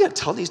 dude, I'm going to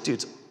tell these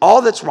dudes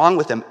all that's wrong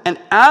with them. And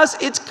as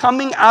it's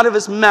coming out of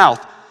his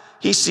mouth,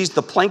 he sees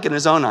the plank in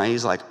his own eye.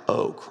 He's like,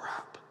 oh,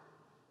 crap.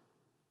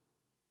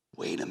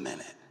 Wait a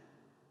minute.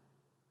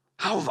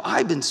 How have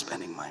I been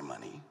spending my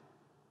money?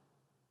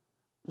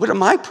 What are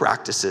my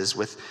practices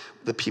with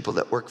the people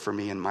that work for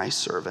me and my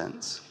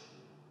servants?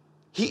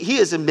 He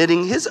is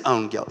admitting his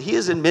own guilt. He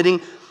is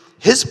admitting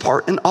his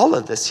part in all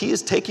of this. He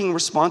is taking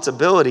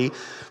responsibility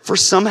for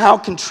somehow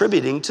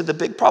contributing to the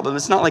big problem.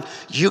 It's not like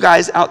you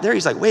guys out there.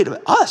 He's like, wait a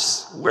minute,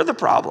 us, we're the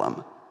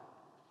problem.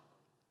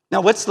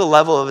 Now, what's the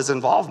level of his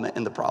involvement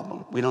in the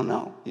problem? We don't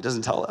know. He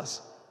doesn't tell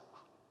us.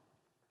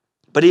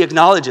 But he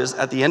acknowledges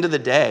at the end of the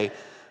day,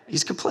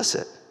 he's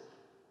complicit.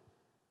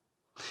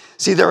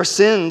 See, there are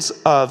sins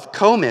of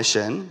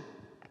commission.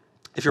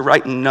 If you're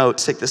writing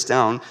notes, take this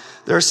down.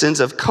 There are sins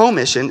of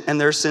commission and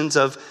there are sins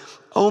of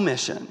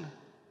omission,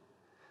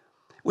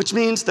 which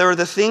means there are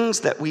the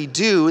things that we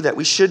do that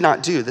we should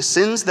not do, the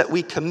sins that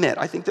we commit.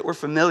 I think that we're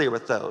familiar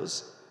with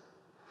those.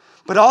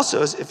 But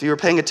also, if you were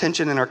paying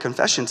attention in our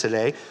confession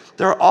today,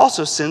 there are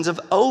also sins of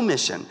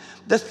omission,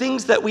 the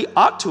things that we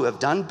ought to have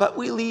done, but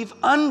we leave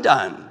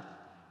undone.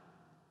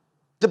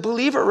 The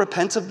believer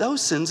repents of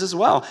those sins as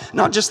well.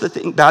 Not just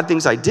the bad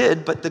things I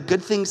did, but the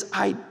good things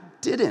I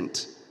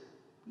didn't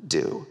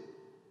do.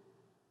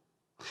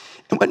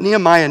 And what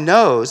Nehemiah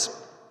knows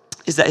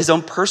is that his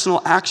own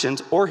personal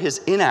actions or his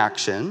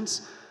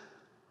inactions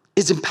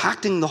is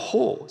impacting the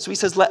whole. So he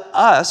says, let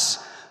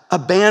us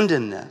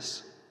abandon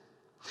this.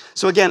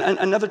 So again,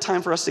 another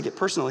time for us to get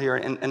personal here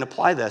and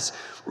apply this.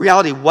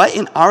 Reality, what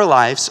in our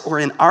lives or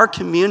in our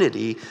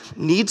community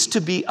needs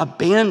to be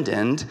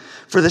abandoned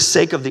for the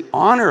sake of the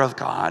honor of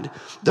God,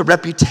 the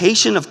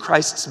reputation of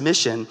Christ's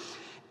mission,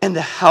 and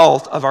the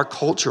health of our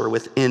culture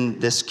within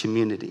this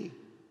community?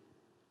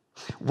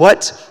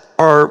 What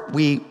are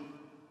we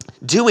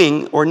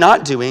doing or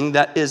not doing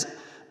that is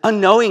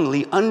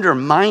unknowingly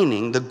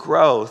undermining the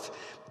growth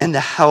and the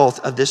health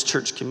of this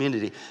church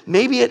community?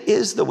 Maybe it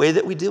is the way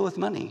that we deal with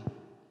money.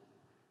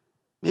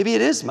 Maybe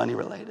it is money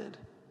related.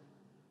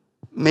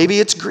 Maybe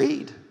it's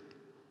greed.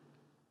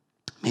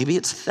 Maybe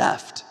it's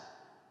theft.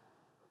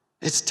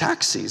 It's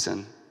tax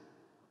season.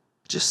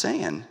 Just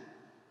saying.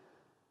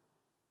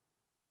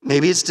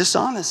 Maybe it's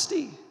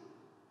dishonesty.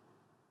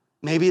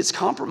 Maybe it's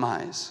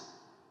compromise.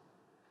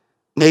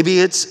 Maybe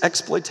it's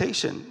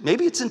exploitation.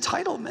 Maybe it's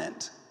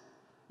entitlement.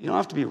 You don't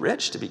have to be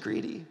rich to be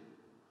greedy.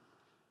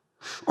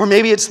 Or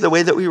maybe it's the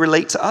way that we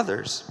relate to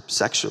others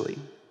sexually,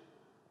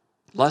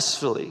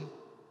 lustfully,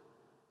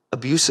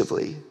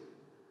 abusively,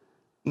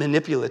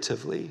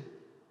 manipulatively,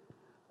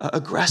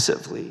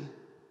 aggressively.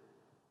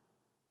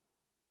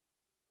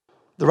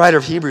 The writer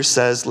of Hebrews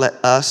says, let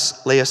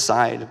us lay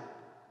aside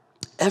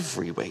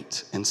every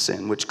weight and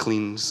sin which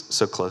clings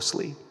so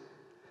closely.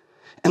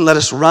 And let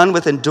us run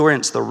with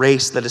endurance the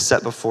race that is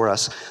set before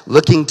us,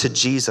 looking to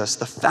Jesus,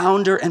 the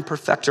founder and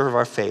perfecter of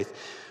our faith,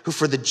 who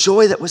for the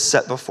joy that was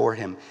set before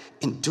him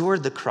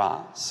endured the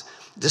cross,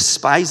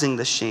 despising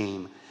the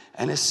shame,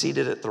 and is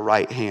seated at the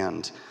right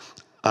hand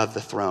of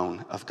the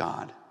throne of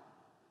God.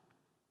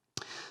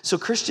 So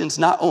Christians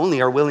not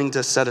only are willing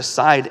to set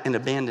aside and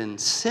abandon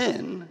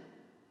sin,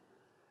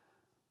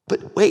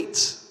 but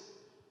weights.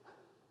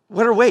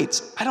 What are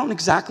weights? I don't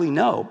exactly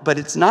know, but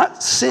it's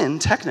not sin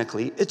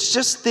technically. It's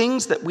just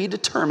things that we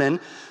determine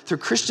through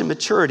Christian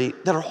maturity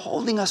that are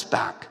holding us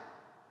back.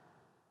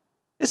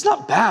 It's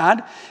not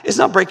bad. It's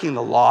not breaking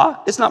the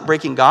law. It's not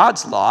breaking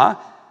God's law.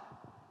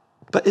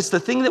 But it's the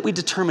thing that we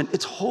determine,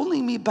 it's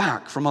holding me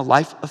back from a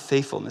life of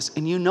faithfulness.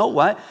 And you know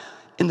what?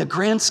 In the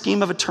grand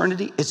scheme of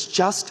eternity, it's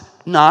just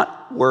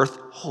not worth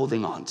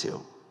holding on to.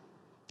 I'm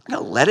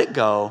going to let it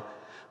go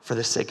for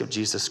the sake of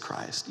Jesus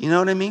Christ. You know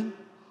what I mean?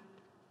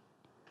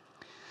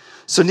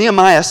 So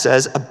Nehemiah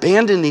says,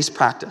 abandon these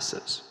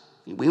practices.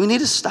 We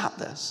need to stop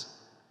this.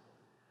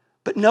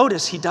 But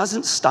notice, he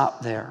doesn't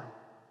stop there.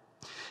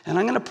 And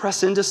I'm going to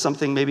press into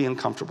something maybe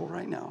uncomfortable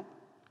right now.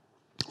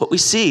 What we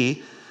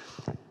see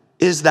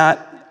is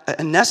that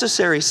a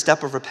necessary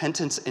step of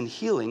repentance and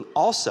healing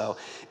also,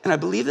 and I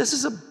believe this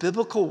is a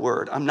biblical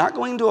word. I'm not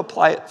going to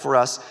apply it for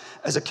us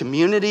as a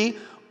community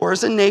or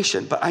as a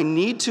nation, but I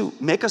need to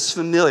make us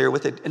familiar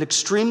with an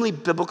extremely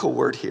biblical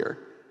word here.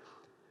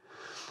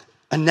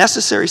 A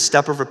necessary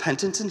step of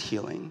repentance and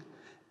healing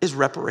is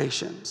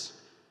reparations.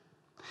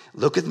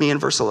 Look with me in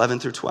verse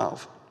 11 through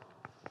 12.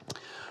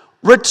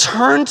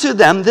 Return to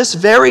them this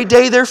very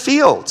day their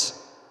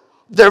fields,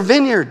 their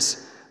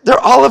vineyards, their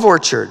olive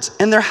orchards,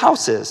 and their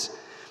houses,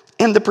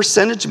 and the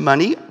percentage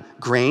money,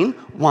 grain,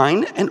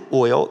 wine, and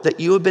oil that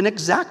you have been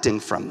exacting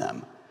from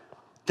them.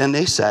 Then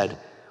they said,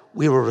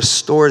 we will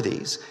restore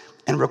these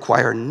and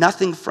require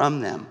nothing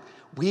from them.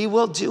 We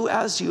will do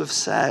as you have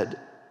said.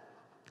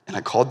 And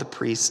I called the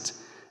priest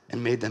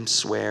and made them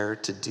swear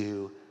to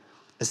do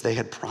as they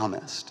had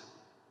promised.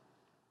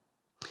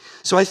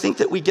 So I think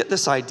that we get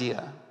this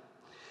idea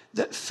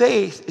that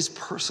faith is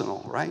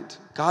personal, right?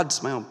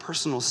 God's my own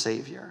personal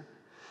Savior.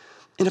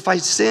 And if I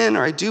sin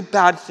or I do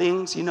bad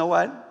things, you know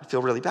what? I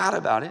feel really bad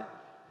about it.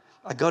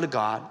 I go to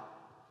God.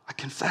 I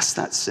confess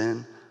that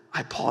sin.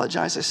 I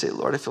apologize. I say,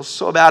 Lord, I feel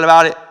so bad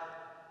about it.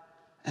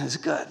 And it's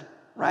good,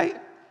 right?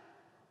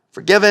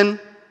 Forgiven.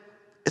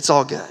 It's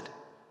all good.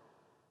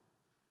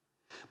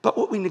 But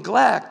what we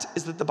neglect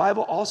is that the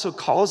Bible also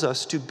calls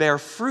us to bear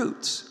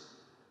fruits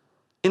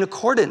in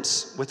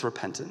accordance with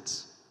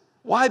repentance.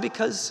 Why?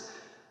 Because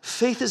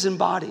faith is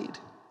embodied.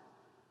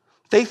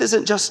 Faith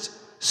isn't just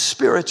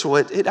spiritual.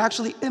 It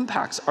actually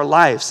impacts our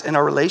lives and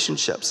our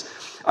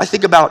relationships. I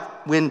think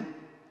about when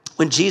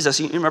Jesus,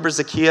 you remember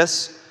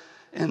Zacchaeus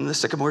and the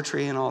sycamore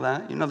tree and all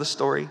that? You know the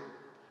story?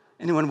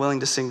 Anyone willing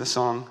to sing the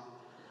song?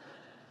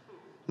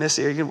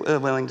 Missy, are you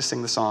willing to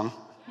sing the song?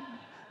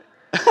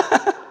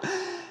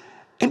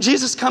 And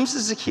Jesus comes to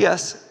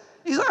Zacchaeus.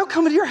 He's like, I'll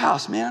come into your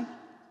house, man.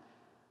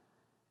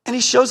 And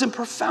he shows him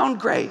profound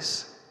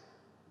grace.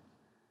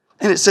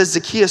 And it says,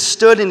 Zacchaeus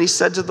stood and he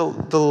said to the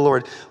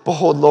Lord,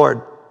 behold,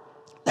 Lord,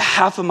 the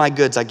half of my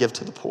goods I give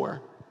to the poor.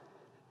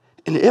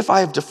 And if I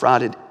have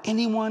defrauded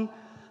anyone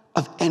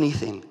of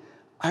anything,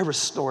 I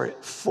restore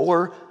it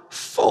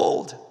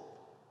fourfold.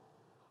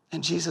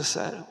 And Jesus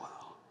said,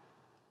 wow,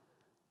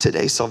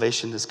 today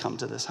salvation has come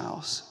to this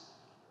house.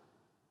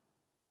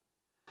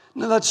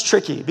 Now that's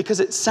tricky because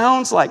it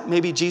sounds like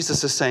maybe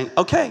Jesus is saying,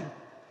 okay,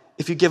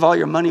 if you give all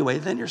your money away,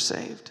 then you're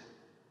saved.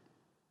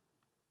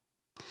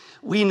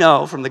 We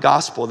know from the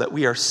gospel that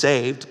we are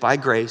saved by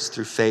grace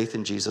through faith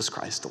in Jesus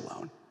Christ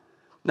alone.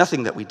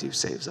 Nothing that we do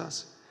saves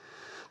us.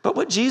 But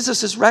what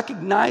Jesus is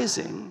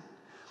recognizing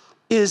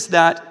is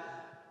that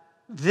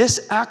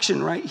this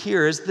action right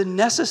here is the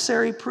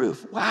necessary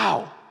proof.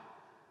 Wow,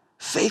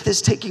 faith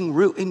is taking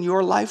root in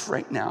your life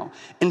right now.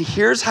 And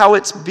here's how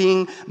it's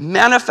being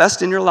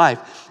manifest in your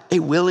life. A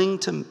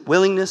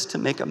willingness to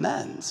make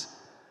amends.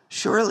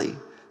 Surely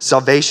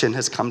salvation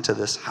has come to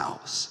this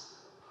house.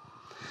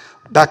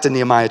 Back to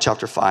Nehemiah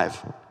chapter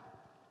 5,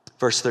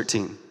 verse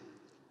 13.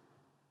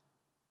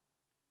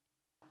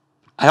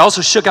 I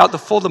also shook out the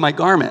fold of my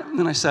garment,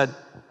 and I said,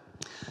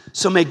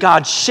 so may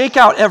God shake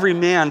out every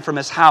man from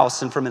his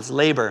house and from his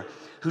labor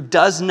who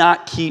does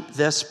not keep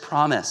this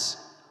promise.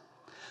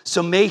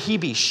 So may he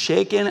be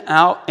shaken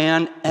out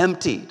and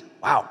emptied.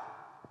 Wow.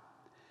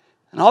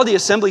 And all the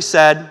assembly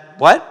said,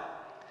 what?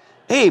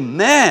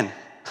 Amen.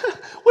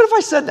 What if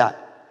I said that?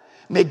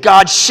 May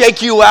God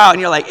shake you out,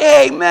 and you're like,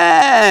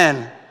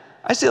 amen.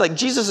 I say like,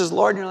 Jesus is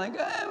Lord, and you're like,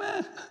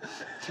 amen.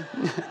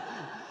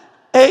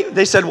 Hey,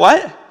 they said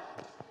what?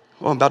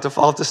 Well, I'm about to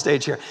fall off the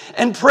stage here.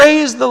 And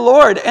praise the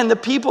Lord. And the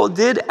people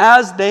did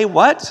as they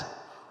what?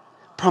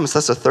 Promised.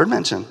 That's the third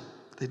mention.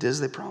 They did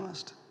as they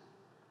promised.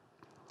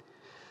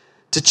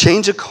 To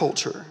change a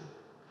culture,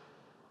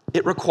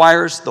 it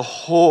requires the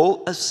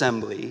whole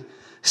assembly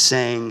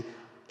saying,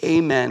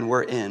 amen,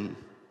 we're in.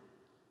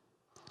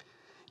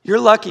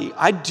 You're lucky.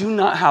 I do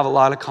not have a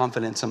lot of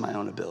confidence in my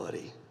own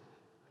ability.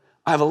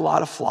 I have a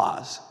lot of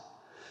flaws.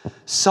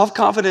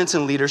 Self-confidence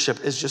in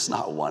leadership is just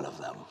not one of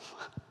them.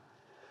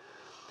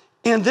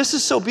 And this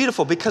is so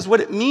beautiful because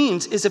what it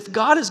means is if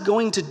God is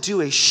going to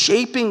do a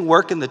shaping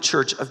work in the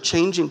church of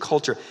changing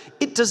culture,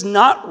 it does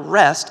not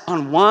rest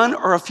on one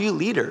or a few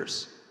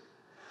leaders.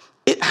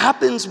 It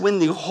happens when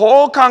the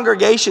whole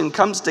congregation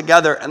comes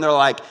together and they're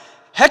like,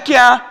 heck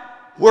yeah,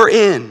 we're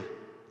in.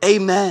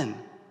 Amen.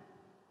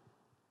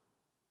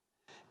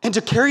 And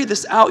to carry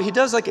this out, he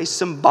does like a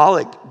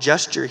symbolic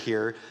gesture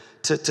here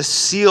to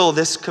seal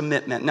this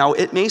commitment. Now,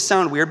 it may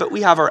sound weird, but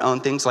we have our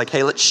own things like,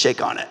 hey, let's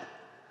shake on it.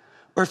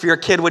 Or if you're a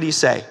kid, what do you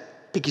say?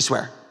 Pinky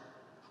swear.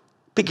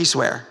 Pinky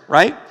swear,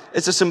 right?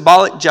 It's a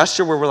symbolic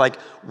gesture where we're like,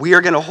 we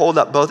are going to hold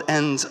up both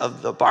ends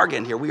of the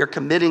bargain here. We are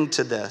committing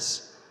to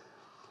this.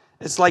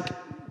 It's like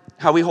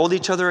how we hold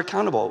each other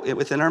accountable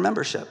within our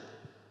membership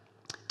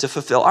to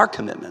fulfill our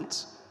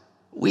commitments.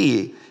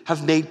 We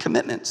have made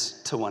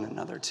commitments to one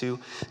another to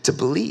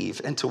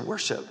believe and to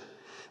worship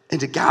and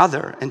to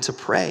gather and to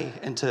pray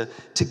and to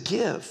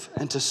give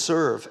and to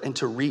serve and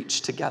to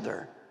reach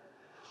together.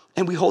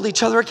 And we hold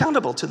each other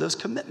accountable to those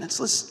commitments.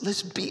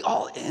 Let's be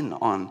all in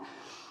on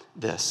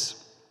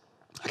this.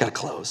 I gotta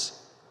close.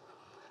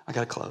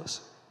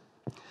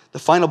 The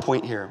final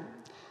point here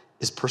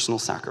is personal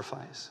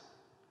sacrifice.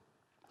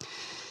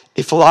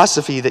 A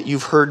philosophy that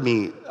you've heard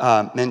me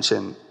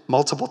mention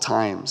multiple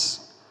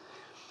times,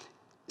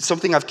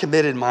 something I've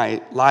committed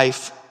my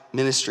life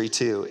ministry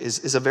to,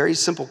 is a very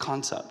simple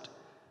concept.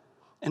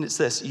 And it's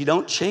this: you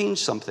don't change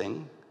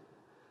something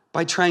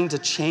by trying to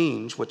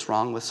change what's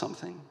wrong with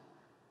something.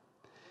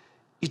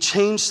 You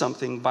change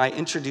something by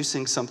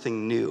introducing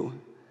something new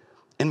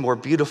and more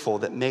beautiful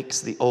that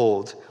makes the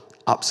old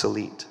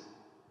obsolete.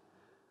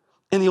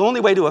 And the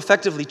only way to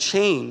effectively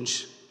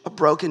change a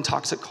broken,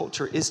 toxic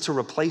culture is to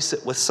replace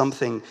it with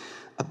something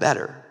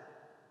better.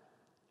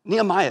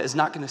 Nehemiah is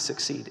not going to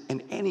succeed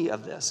in any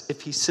of this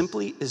if he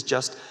simply is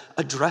just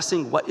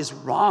addressing what is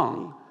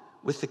wrong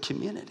with the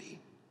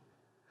community.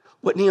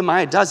 What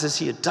Nehemiah does is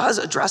he does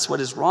address what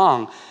is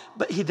wrong,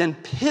 but he then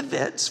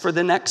pivots for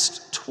the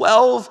next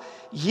 12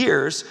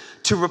 years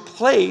to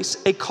replace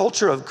a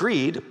culture of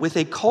greed with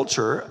a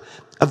culture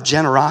of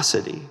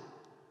generosity,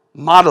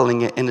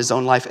 modeling it in his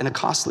own life in a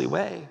costly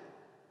way.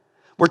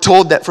 We're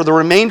told that for the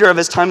remainder of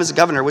his time as a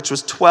governor, which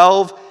was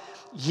 12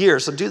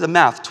 years, so do the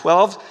math,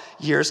 12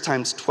 years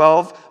times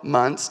 12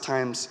 months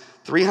times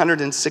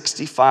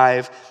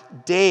 365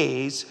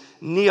 days,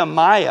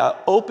 Nehemiah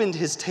opened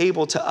his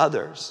table to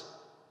others.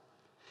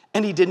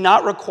 And he did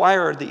not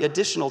require the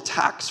additional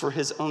tax for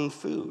his own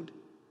food.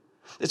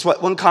 It's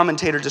what one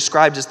commentator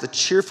described as the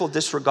cheerful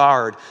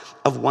disregard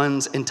of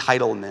one's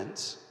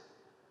entitlements.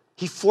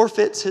 He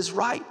forfeits his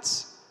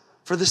rights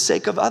for the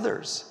sake of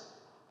others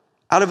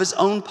out of his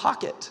own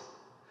pocket.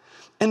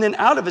 And then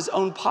out of his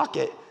own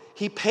pocket,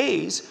 he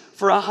pays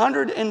for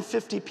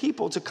 150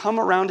 people to come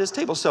around his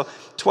table. So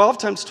 12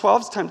 times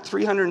 12 times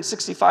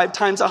 365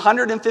 times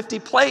 150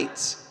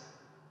 plates.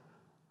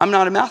 I'm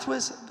not a math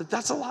whiz, but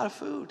that's a lot of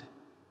food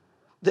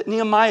that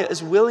Nehemiah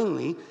is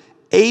willingly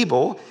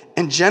able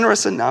and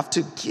generous enough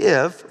to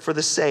give for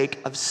the sake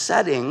of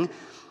setting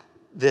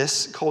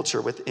this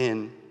culture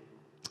within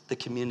the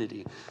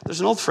community.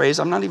 There's an old phrase,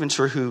 I'm not even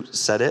sure who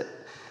said it,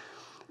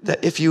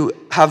 that if you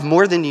have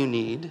more than you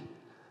need,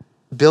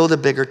 build a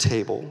bigger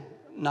table,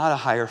 not a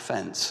higher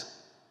fence.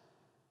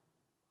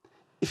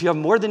 If you have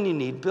more than you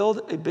need,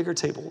 build a bigger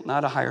table,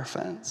 not a higher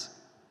fence.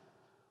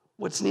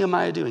 What's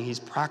Nehemiah doing? He's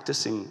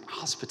practicing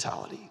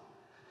hospitality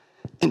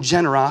and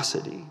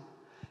generosity.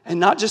 And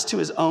not just to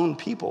his own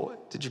people.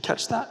 Did you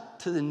catch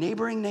that? To the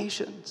neighboring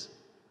nations.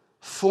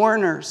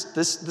 Foreigners.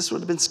 This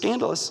would have been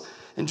scandalous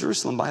in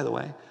Jerusalem, by the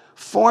way.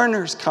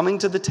 Foreigners coming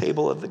to the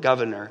table of the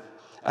governor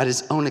at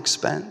his own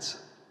expense.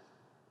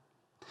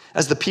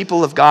 As the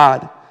people of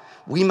God,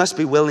 we must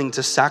be willing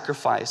to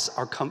sacrifice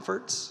our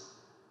comforts,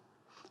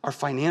 our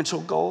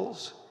financial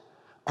goals,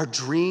 our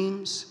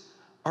dreams,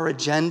 our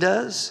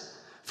agendas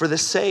for the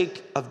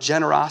sake of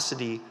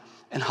generosity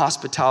and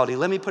hospitality.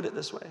 Let me put it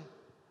this way.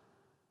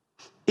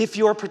 If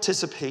your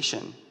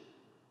participation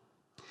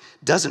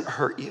doesn't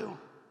hurt you,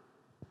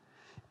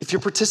 if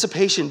your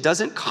participation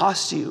doesn't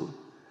cost you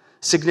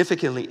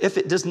significantly, if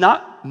it does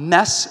not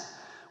mess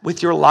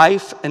with your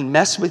life and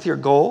mess with your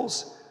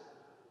goals,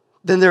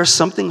 then there's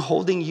something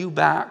holding you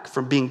back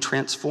from being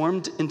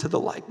transformed into the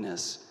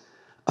likeness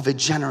of a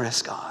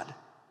generous God.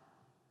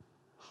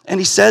 And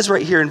he says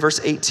right here in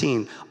verse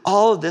 18,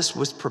 all of this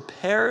was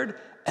prepared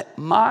at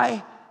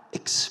my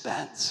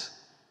expense.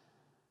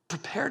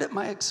 Prepared at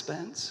my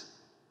expense.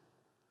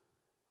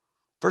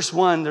 Verse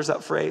 1, there's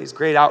that phrase,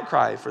 great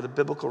outcry for the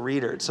biblical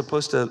reader. It's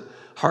supposed to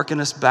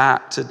hearken us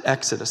back to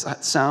Exodus.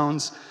 That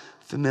sounds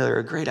familiar,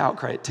 a great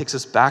outcry. It takes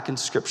us back in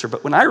Scripture.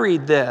 But when I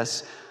read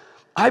this,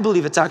 I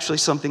believe it's actually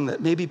something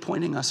that may be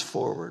pointing us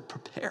forward,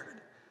 prepared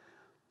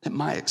at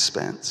my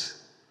expense.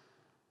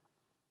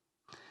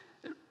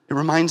 It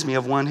reminds me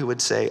of one who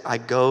would say, I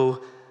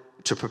go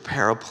to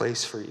prepare a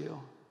place for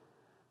you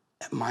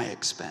at my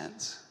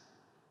expense.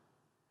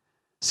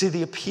 See,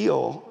 the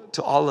appeal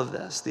to all of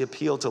this, the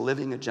appeal to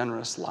living a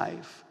generous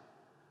life,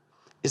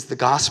 is the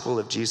gospel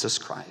of Jesus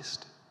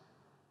Christ,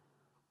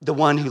 the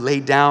one who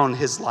laid down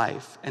his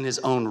life and his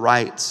own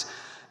rights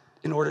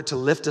in order to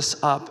lift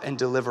us up and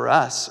deliver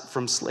us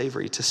from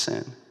slavery to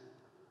sin,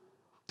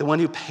 the one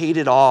who paid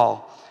it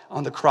all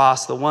on the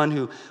cross, the one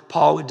who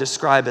Paul would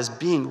describe as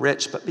being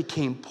rich but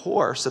became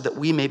poor so that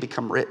we may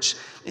become rich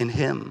in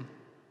him.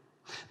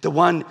 The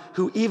one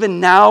who even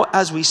now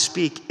as we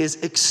speak is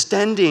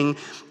extending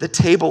the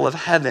table of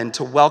heaven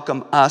to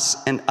welcome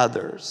us and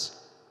others.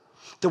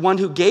 The one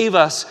who gave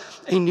us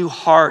a new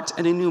heart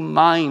and a new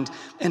mind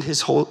and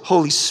his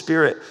Holy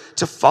Spirit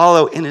to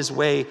follow in his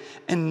way,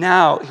 and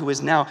now who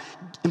is now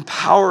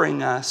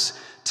empowering us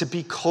to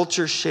be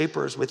culture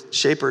shapers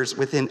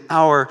within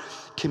our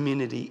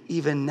community,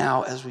 even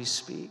now as we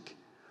speak.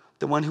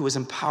 The one who is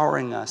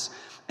empowering us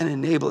and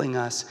enabling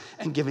us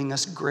and giving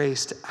us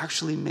grace to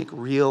actually make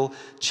real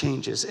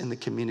changes in the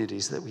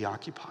communities that we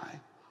occupy.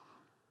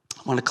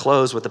 I want to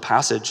close with a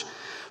passage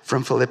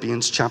from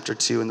Philippians chapter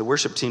 2, and the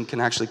worship team can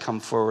actually come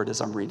forward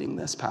as I'm reading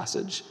this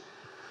passage.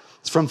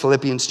 It's from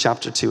Philippians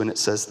chapter 2, and it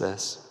says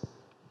this.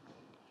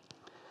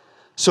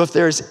 So if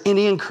there is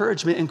any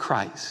encouragement in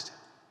Christ,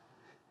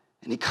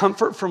 any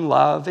comfort from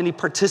love, any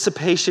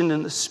participation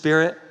in the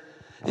Spirit,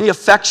 any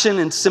affection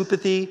and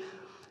sympathy,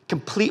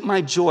 complete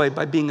my joy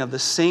by being of the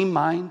same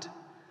mind,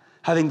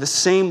 having the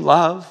same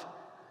love,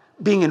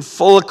 being in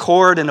full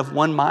accord and of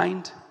one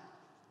mind.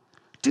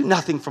 Do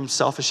nothing from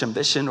selfish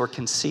ambition or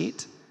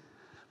conceit,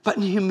 but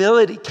in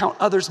humility count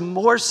others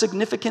more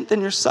significant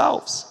than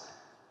yourselves.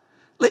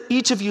 Let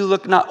each of you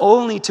look not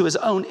only to his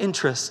own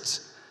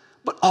interests,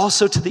 but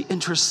also to the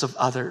interests of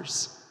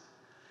others.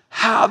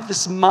 Have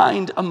this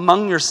mind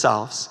among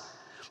yourselves,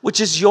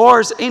 which is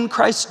yours in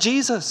Christ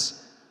Jesus,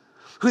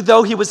 who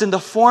though he was in the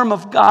form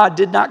of God,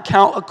 did not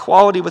count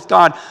equality with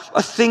God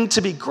a thing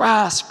to be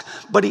grasped,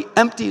 but he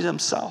emptied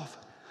himself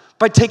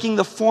by taking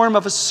the form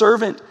of a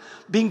servant,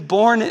 being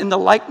born in the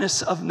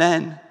likeness of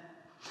men.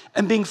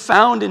 And being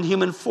found in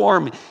human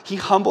form, he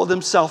humbled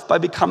himself by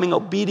becoming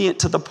obedient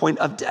to the point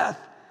of death,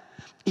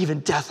 even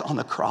death on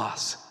the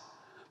cross.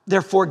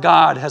 Therefore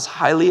God has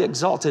highly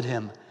exalted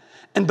him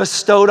and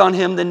bestowed on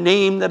him the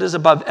name that is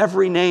above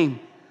every name,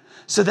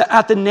 so that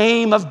at the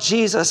name of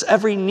Jesus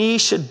every knee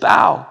should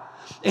bow,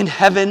 in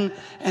heaven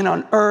and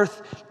on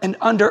earth and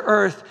under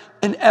earth,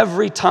 and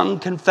every tongue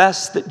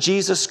confess that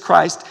Jesus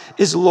Christ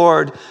is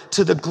Lord,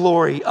 to the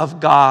glory of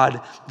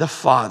God the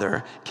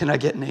Father. Can I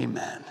get an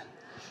amen?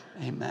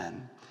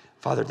 Amen.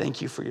 Father,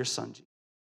 thank you for your Son.